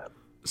could do that.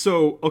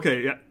 So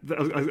okay, yeah,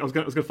 I was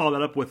going to follow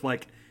that up with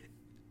like,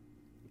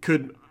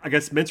 I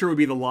guess Minter would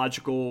be the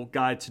logical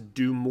guy to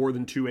do more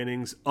than 2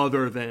 innings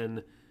other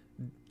than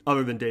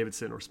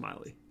Davidson or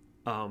Smyly,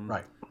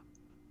 right?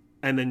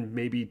 And then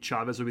maybe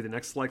Chavez would be the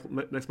next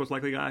most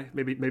likely guy.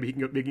 Maybe he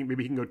can go.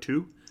 Maybe he can go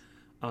 2.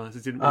 Since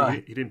he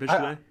didn't pitch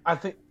today.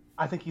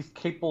 I think he's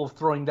capable of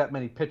throwing that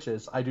many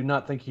pitches. I do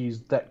not think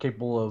he's that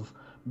capable of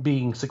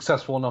being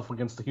successful enough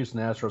against the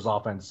Houston Astros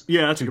offense.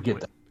 Yeah, that's a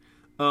good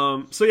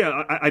point. So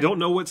yeah, I don't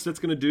know what Stitt's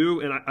going to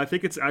do, and I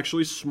think it's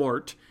actually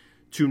smart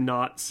to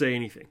not say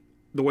anything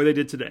the way they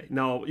did today.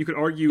 Now you could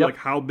argue like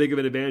how big of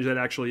an advantage that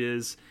actually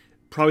is.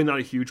 Probably not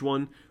a huge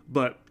one,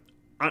 but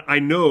I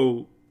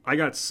know I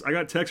got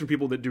texts from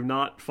people that do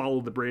not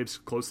follow the Braves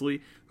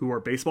closely, who are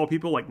baseball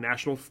people, like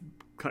national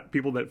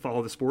people that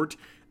follow the sport,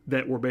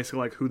 that were basically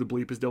like, who the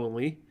bleep is Dylan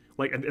Lee?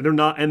 Like, and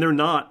they're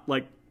not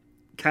like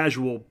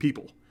casual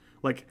people.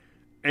 Like,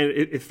 and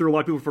it threw a lot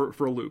of people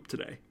for a loop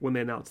today when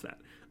they announced that.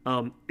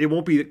 It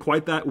won't be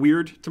quite that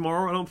weird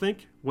tomorrow, I don't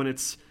think, when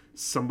it's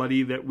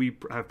somebody that we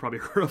have probably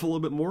heard of a little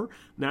bit more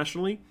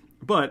nationally.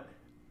 But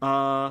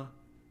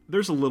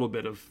there's a little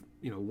bit of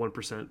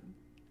 1%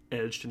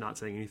 edge to not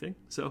saying anything.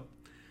 So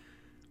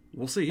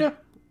we'll see. Yeah.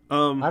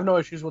 I have no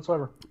issues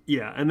whatsoever.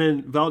 Yeah, and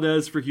then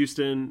Valdez for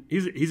Houston.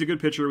 He's a good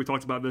pitcher. We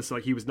talked about this.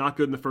 Like, he was not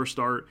good in the first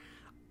start.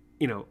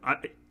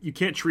 You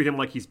can't treat him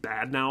like he's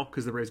bad now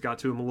because the Rays got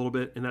to him a little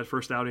bit in that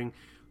first outing.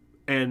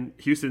 And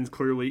Houston's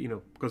clearly,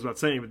 goes without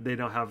saying, but they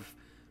now have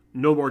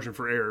no margin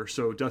for error.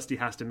 So Dusty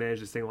has to manage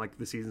this thing like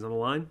the season's on the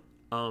line.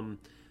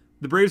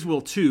 The Braves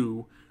will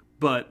too,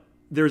 but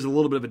there's a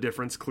little bit of a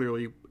difference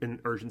clearly in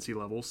urgency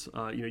levels.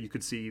 You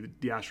could see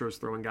the Astros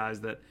throwing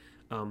guys that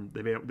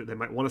they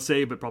might want to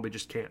save, but probably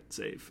just can't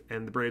save.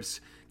 And the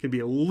Braves can be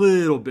a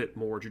little bit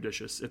more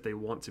judicious if they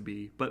want to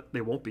be, but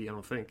they won't be, I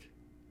don't think.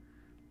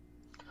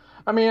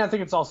 I mean, I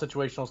think it's all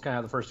situational. It's kind of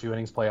how the first 2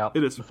 innings play out.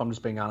 It is. If I'm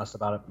just being honest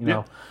about it, you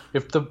know,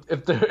 if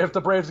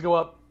the Braves go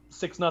up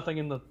 6-0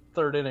 in the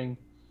 3rd inning,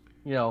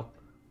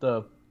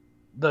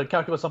 the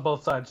calculus on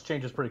both sides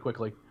changes pretty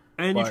quickly.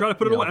 And you try to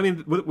put it away. I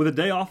mean, with a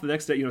day off the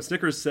next day,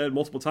 Snickers said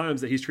multiple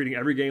times that he's treating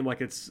every game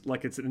like it's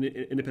an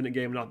independent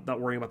game, not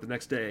worrying about the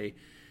next day.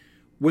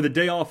 with a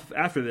day off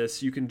after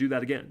this, you can do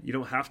that again. You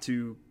don't have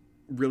to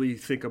really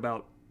think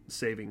about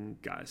saving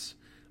guys.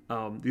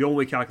 The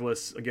only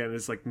calculus, again,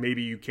 is like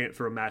maybe you can't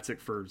throw Matzek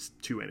for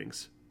 2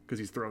 innings because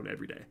he's thrown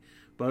every day.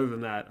 But other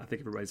than that, I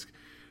think everybody's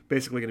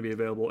basically going to be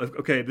available.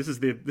 Okay, this is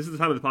the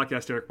time of the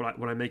podcast, Eric,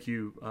 when I make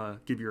you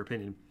give your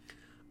opinion.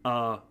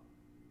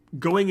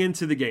 Going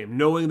into the game,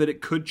 knowing that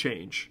it could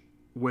change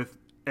with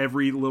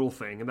every little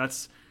thing, and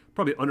that's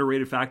probably an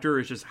underrated factor,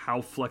 is just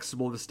how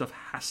flexible this stuff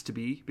has to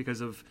be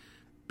because of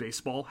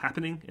baseball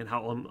happening and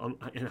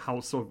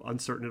how sort of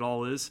uncertain it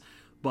all is.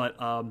 But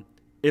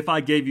if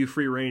I gave you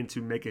free reign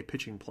to make a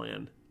pitching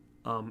plan,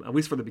 at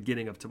least for the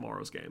beginning of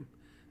tomorrow's game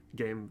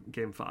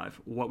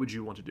 5, what would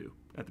you want to do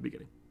at the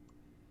beginning?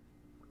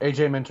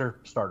 AJ Minter,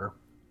 starter.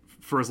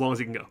 For as long as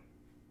he can go.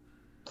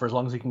 For as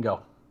long as he can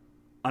go.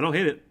 I don't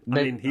hate it.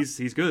 I mean,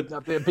 he's good.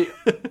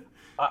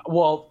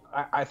 Well,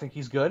 I think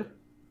he's good.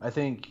 I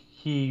think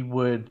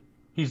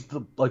he's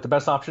the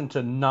best option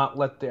to not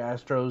let the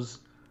Astros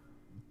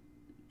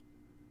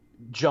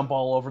jump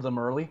all over them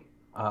early.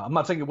 I'm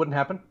not saying it wouldn't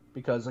happen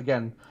because,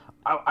 again,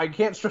 I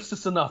can't stress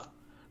this enough.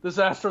 This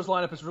Astros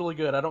lineup is really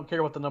good. I don't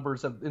care what the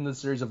numbers in this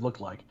series have looked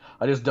like.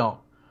 I just don't.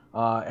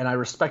 And I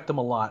respect them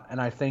a lot.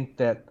 And I think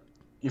that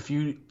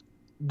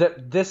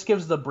this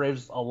gives the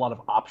Braves a lot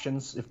of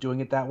options if doing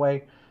it that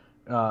way.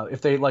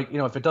 If they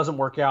if it doesn't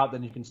work out,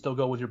 then you can still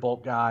go with your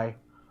bulk guy.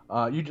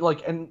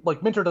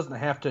 Minter doesn't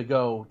have to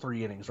go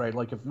 3 innings, right?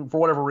 Like if for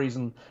whatever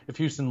reason, if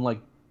Houston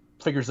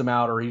figures him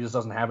out or he just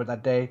doesn't have it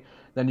that day,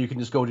 then you can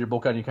just go with your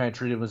bulk guy and you kind of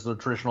treat him as the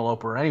traditional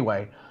opener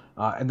anyway,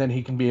 and then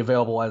he can be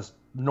available as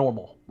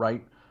normal,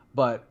 right?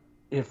 But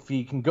if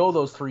he can go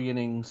those 3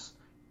 innings,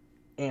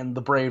 and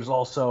the Braves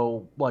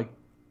also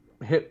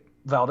hit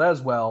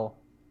Valdez well,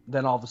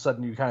 then all of a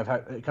sudden it kind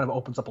of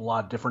opens up a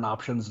lot of different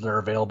options that are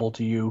available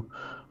to you,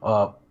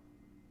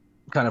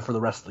 kind of for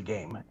the rest of the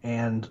game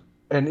and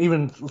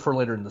even for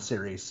later in the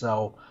series.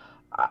 So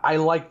I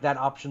like that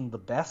option the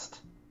best,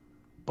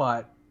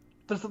 but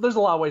there's a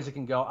lot of ways it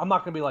can go. I'm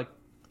not going to be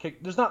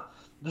there's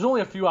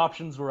only a few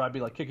options where I'd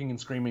be kicking and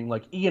screaming.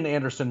 Like Ian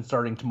Anderson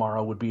starting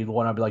tomorrow would be the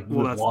one I'd be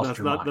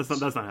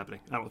that's not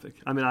happening. I don't think.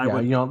 I mean,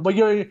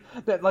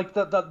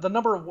 the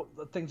number of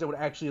things that would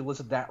actually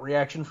elicit that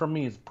reaction from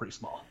me is pretty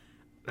small.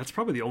 That's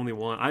probably the only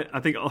one. I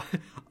think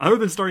other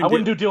than starting, I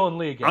wouldn't do Dylan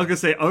Lee again. I was gonna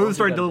say other than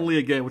starting Dylan Lee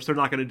again, which they're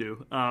not gonna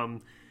do,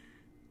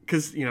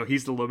 because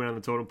he's the low man on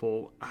the totem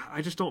pole.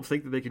 I just don't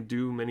think that they can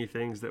do many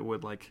things that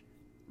would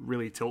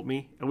really tilt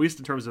me, at least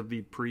in terms of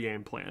the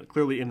pre-game plan.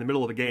 Clearly, in the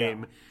middle of the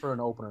game, for an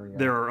opener,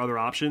 there are other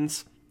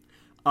options.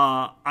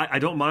 I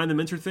don't mind the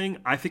Minter thing.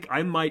 I think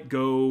I might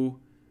go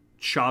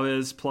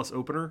Chavez plus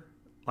opener,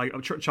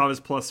 Chavez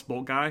plus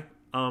bulk guy,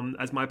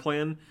 as my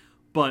plan,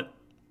 but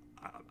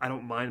I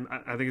don't mind.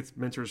 I think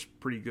Minter's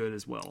pretty good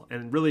as well.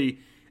 And really,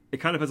 it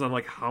kind of depends on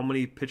how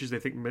many pitches they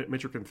think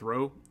Minter can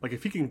throw.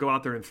 If he can go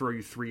out there and throw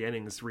you 3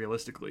 innings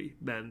realistically,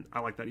 then I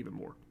like that even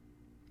more.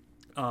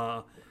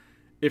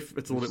 If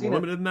it's a little bit more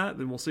limited than that,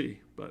 then we'll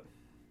see. But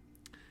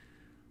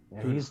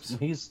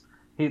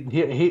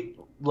he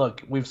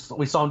look, we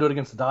saw him do it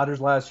against the Dodgers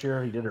last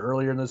year. He did it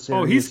earlier in this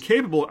series. Oh, he's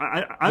capable.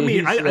 I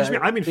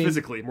mean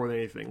physically more than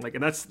anything.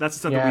 And that's the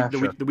stuff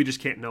that we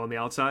just can't know on the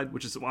outside,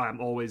 which is why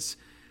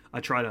I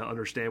try to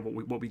understand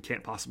what we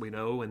can't possibly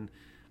know. And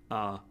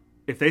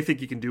if they think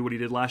he can do what he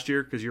did last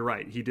year, because you're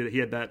right, he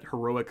had that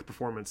heroic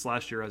performance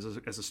last year as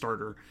a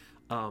starter.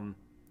 And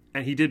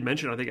he did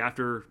mention, I think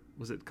after,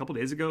 was it a couple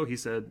days ago, he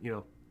said,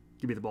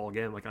 give me the ball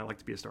again. I like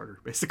to be a starter,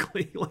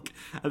 basically.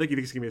 I think he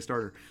thinks he can be a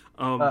starter.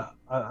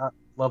 I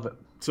love it.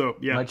 So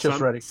yeah,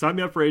 sign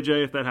me up for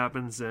AJ if that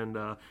happens, and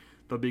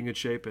they'll be in good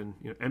shape.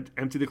 And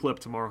empty the clip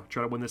tomorrow.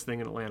 Try to win this thing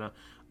in Atlanta.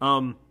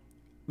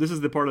 This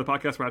is the part of the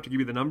podcast where I have to give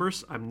you the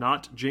numbers. I'm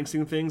not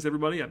jinxing things,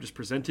 everybody. I'm just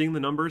presenting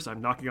the numbers.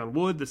 I'm knocking on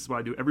wood. This is what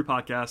I do every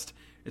podcast.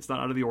 It's not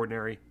out of the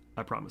ordinary,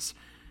 I promise.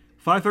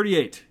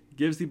 538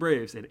 gives the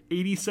Braves an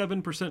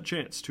 87%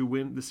 chance to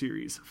win the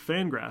series.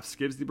 Fangraphs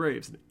gives the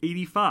Braves an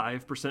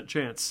 85%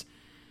 chance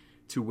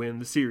to win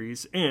the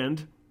series.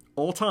 And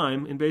all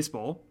time in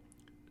baseball,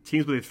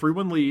 teams with a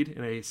 3-1 lead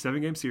in a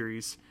 7-game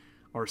series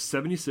are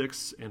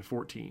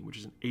 76-14, which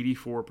is an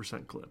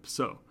 84% clip.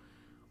 So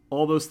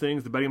all those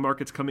things, the betting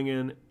market's coming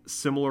in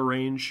similar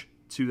range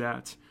to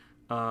that.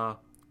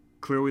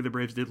 Clearly, the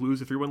Braves did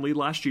lose a 3-1 lead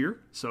last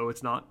year, so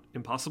it's not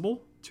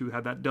impossible to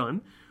have that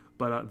done.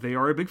 But they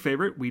are a big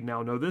favorite. We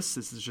now know this.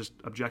 This is just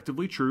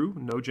objectively true.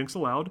 No jinx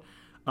allowed.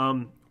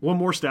 One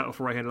more stat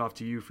before I hand it off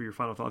to you for your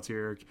final thoughts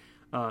here,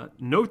 Eric.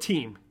 No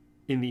team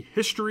in the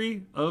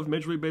history of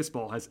Major League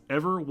Baseball has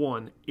ever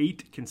won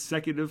 8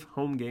 consecutive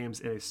home games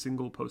in a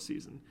single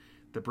postseason.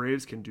 The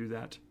Braves can do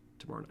that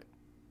tomorrow night.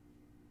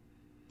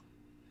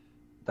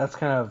 That's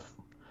kind of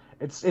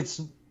it's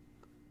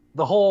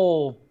the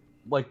whole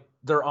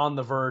they're on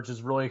the verge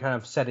is really kind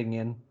of setting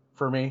in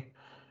for me,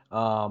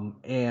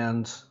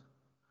 and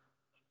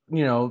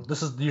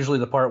this is usually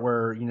the part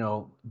where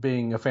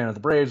being a fan of the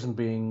Braves and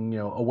being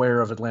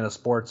aware of Atlanta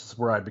sports is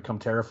where I become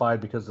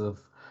terrified because of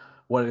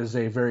what is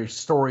a very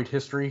storied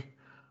history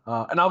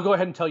And I'll go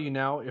ahead and tell you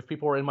now, if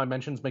people are in my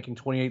mentions making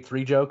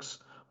 28-3 jokes,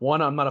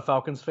 one, I'm not a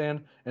Falcons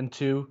fan, and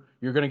two,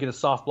 you're going to get a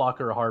soft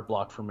block or a hard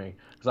block from me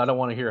because I don't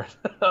want to hear it.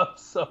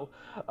 So,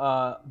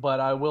 but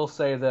I will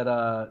say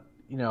that,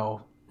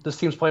 this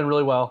team's playing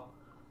really well.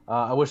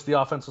 I wish the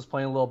offense was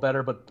playing a little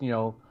better, but,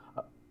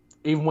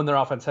 even when their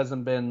offense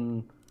hasn't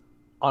been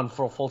on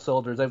full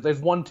cylinders,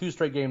 they've won 2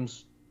 straight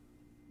games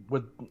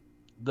with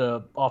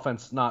the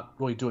offense not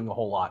really doing a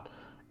whole lot.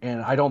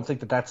 And I don't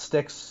think that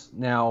sticks.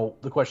 Now,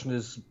 the question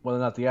is whether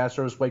or not the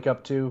Astros wake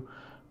up too.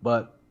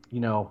 But,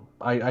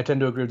 I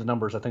tend to agree with the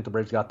numbers. I think the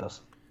Braves got this.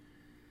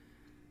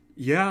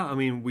 Yeah, I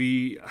mean,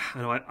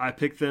 I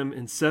picked them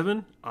in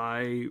 7.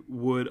 I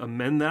would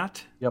amend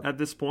that at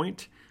this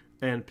point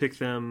and pick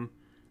them.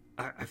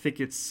 I think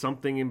it's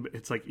something.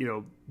 It's like,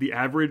 the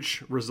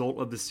average result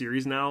of the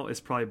series now is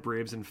probably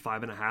Braves in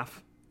 5.5,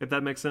 if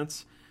that makes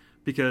sense.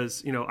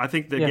 Because, I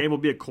think the game will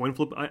be a coin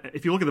flip.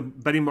 If you look at the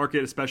betting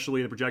market,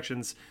 especially the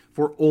projections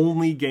for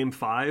only Game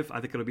 5, I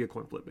think it'll be a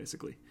coin flip,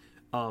 basically,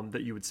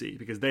 that you would see.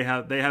 Because they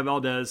have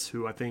Valdez,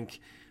 who I think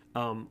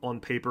on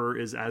paper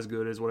is as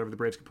good as whatever the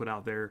Braves could put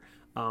out there.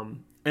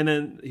 And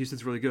then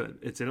Houston's really good.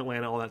 It's in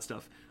Atlanta, all that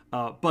stuff.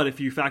 But if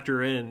you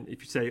factor in,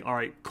 if you say, all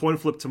right, coin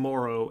flip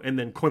tomorrow and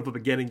then coin flip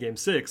again in Game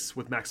 6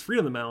 with Max Fried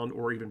on the mound,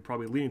 or even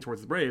probably leaning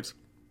towards the Braves,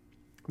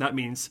 that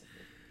means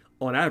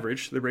on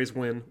average, the Braves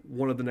win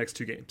one of the next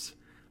 2 games.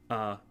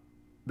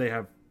 They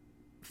have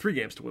 3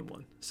 games to win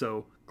one.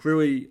 So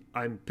clearly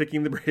I'm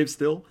picking the Braves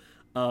still.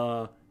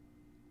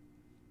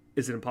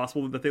 Is it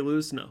impossible that they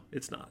lose? No,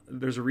 it's not.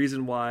 There's a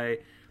reason why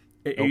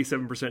an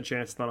 87%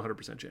 chance, it's not a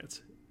 100%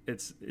 chance.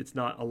 It's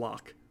not a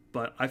lock.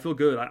 But I feel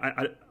good.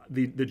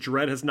 The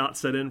dread has not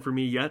set in for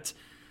me yet.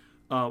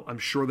 I'm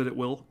sure that it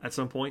will at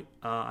some point.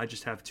 I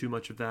just have too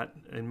much of that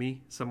in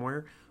me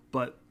somewhere.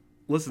 But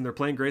listen, they're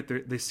playing great.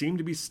 They seem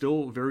to be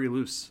still very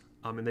loose.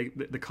 And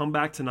the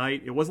comeback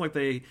tonight, it wasn't like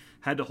they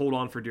had to hold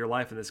on for dear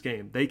life in this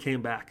game. They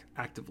came back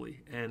actively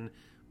and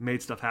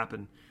made stuff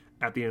happen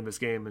at the end of this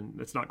game. And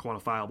it's not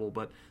quantifiable,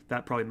 but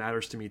that probably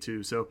matters to me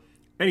too. So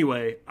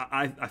anyway,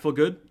 I feel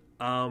good.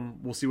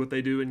 We'll see what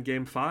they do in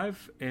Game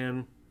 5.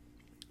 And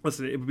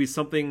listen, it would be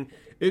something.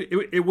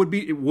 It would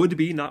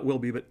be not will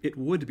be, but it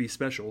would be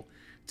special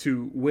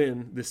to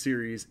win this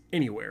series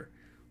anywhere.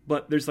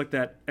 But there's like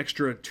that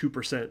extra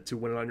 2% to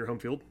win it on your home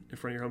field in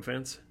front of your home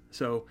fans.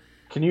 So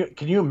can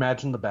you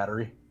imagine the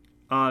Battery?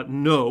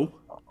 No,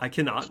 I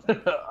cannot.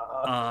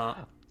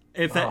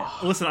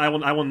 Listen, I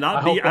will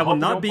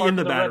not be in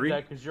the Battery.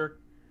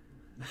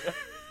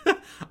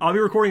 I'll be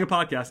recording a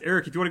podcast.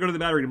 Eric, if you want to go to the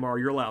Battery tomorrow,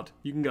 you're allowed.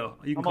 You can go.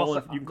 You can call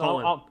in. You can call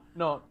in.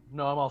 No,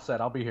 I'm all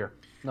set. I'll be here.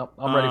 No,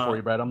 I'm ready for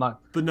you, Brad. I'm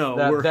not. But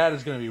no, that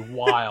is going to be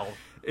wild.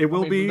 It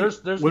will be win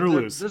or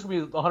lose. There's going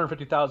to be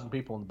 150,000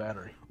 people in the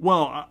Battery.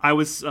 Well, I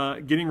was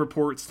getting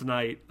reports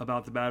tonight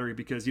about the Battery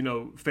because,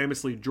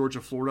 famously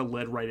Georgia, Florida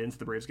led right into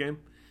the Braves game.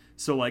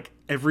 So like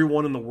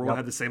everyone in the world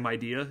had the same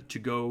idea to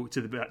go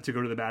to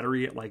the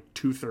Battery at like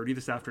 2:30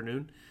 this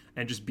afternoon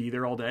and just be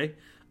there all day.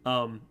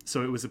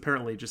 So it was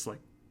apparently just like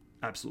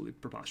absolutely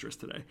preposterous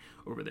today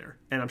over there.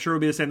 And I'm sure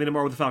it'll be the same thing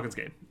tomorrow with the Falcons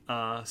game.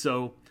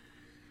 So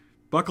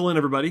buckle in,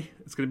 everybody.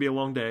 It's going to be a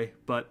long day,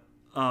 but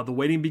the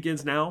waiting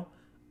begins now.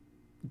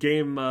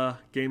 Game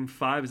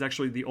 5 is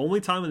actually the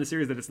only time in the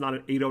series that it's not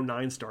an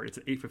 8:09 start. It's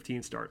an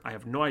 8:15 start. I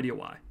have no idea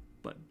why,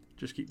 but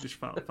just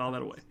file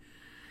that away.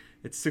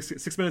 It's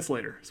 6 minutes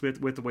later, so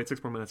we have to wait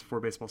 6 more minutes before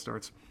baseball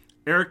starts.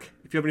 Eric,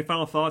 if you have any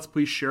final thoughts,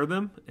 please share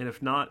them, and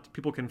if not,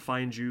 people can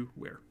find you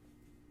where?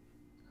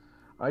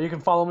 You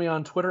can follow me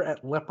on Twitter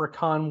at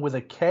Leprechaun with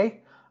a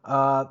K.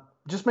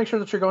 Just make sure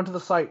that you're going to the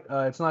site.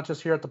 It's not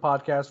just here at the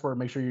podcast, where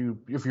make sure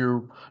if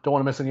you don't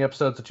want to miss any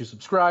episodes, that you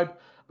subscribe,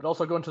 but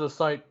also go into the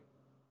site.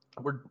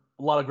 We're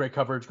a lot of great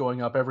coverage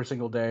going up every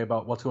single day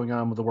about what's going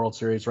on with the World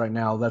Series right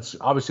now. That's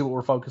obviously what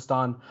we're focused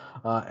on.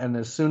 And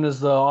as soon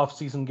as the off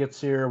season gets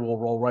here, we'll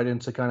roll right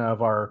into kind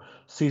of our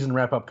season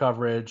wrap up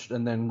coverage,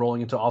 and then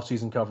rolling into off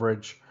season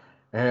coverage,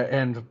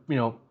 and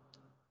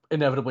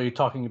inevitably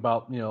talking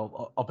about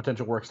a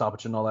potential work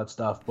stoppage and all that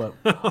stuff. But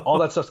all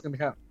that stuff's going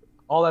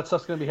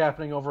to be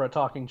happening over at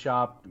Talking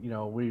Chop.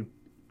 We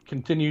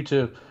continue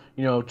to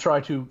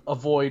try to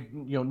avoid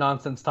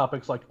nonsense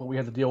topics like what we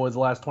had to deal with the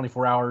last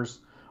 24 hours.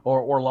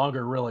 Or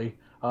longer, really,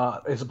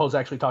 as opposed to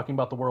actually talking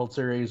about the World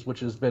Series, which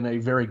has been a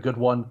very good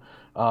one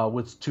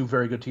with 2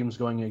 very good teams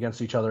going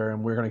against each other,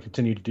 and we're going to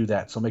continue to do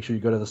that. So make sure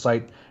you go to the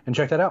site and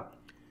check that out.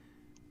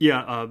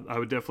 Yeah, I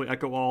would definitely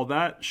echo all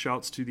that.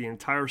 Shouts to the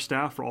entire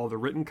staff for all the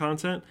written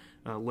content,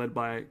 led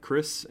by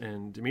Chris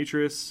and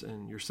Demetrius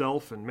and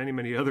yourself and many,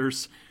 many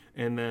others.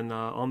 And then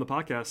on the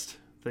podcast,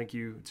 thank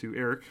you to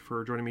Eric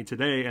for joining me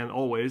today and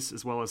always,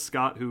 as well as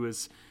Scott, who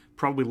is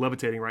probably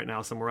levitating right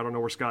now somewhere. I don't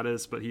know where Scott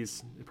is, but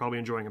he's probably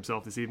enjoying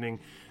himself this evening.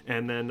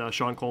 And then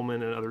Sean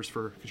Coleman and others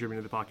for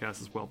contributing to the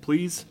podcast as well.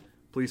 Please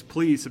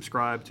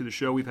subscribe to the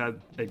show. We've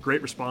had a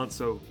great response,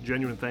 so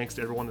genuine thanks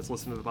to everyone that's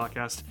listened to the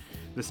podcast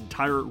this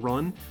entire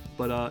run.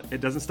 But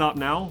it doesn't stop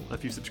now.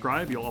 If you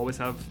subscribe, you'll always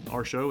have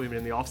our show even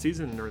in the off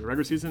season or in the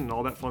regular season and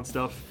all that fun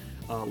stuff.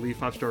 Leave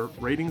 5-star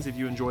ratings if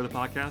you enjoy the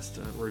podcast,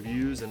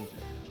 reviews, and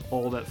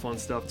all that fun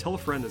stuff. Tell a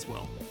friend as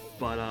well.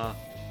 But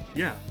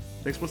yeah,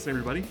 thanks for listening,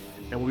 everybody.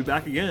 And we'll be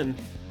back again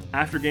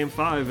after Game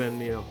 5. And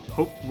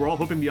we're all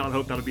hoping beyond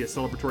hope that'll be a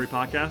celebratory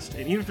podcast.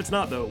 And even if it's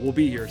not, though, we'll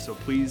be here. So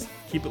please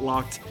keep it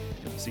locked,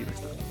 and we'll see you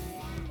next time.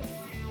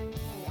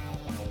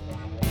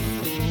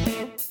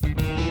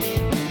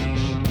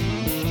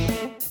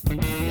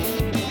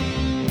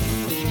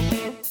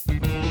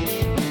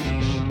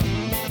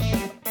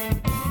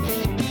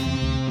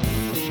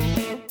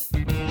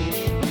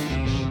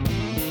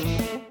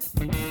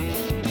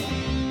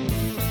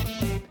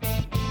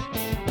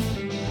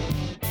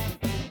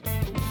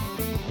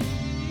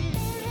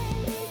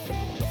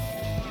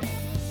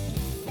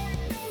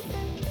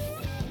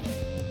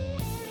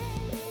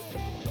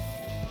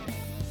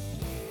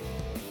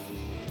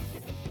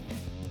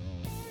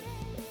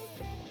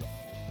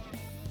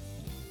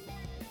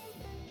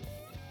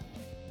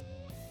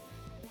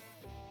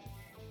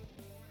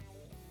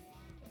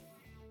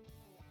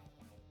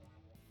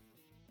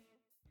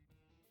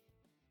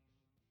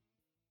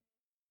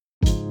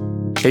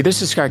 Hey,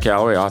 this is Scott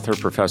Galloway, author,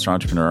 professor,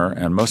 entrepreneur,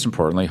 and most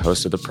importantly,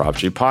 host of the Prop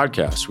G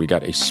podcast. We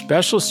got a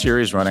special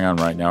series running on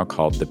right now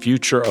called The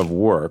Future of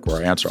Work,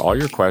 where I answer all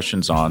your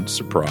questions on,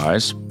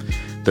 surprise,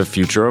 the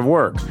future of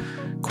work.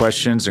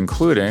 Questions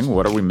including,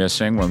 what are we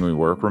missing when we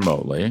work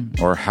remotely?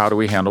 Or how do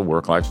we handle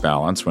work-life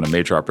balance when a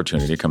major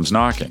opportunity comes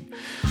knocking?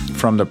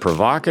 From the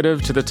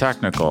provocative to the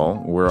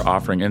technical, we're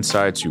offering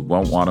insights you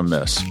won't want to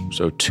miss.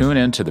 So tune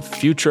in to The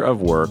Future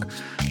of Work,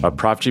 a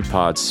Prop G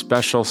Pod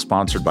special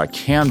sponsored by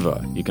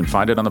Canva. You can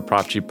find it on the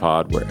Prop G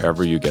Pod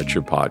wherever you get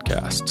your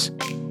podcasts.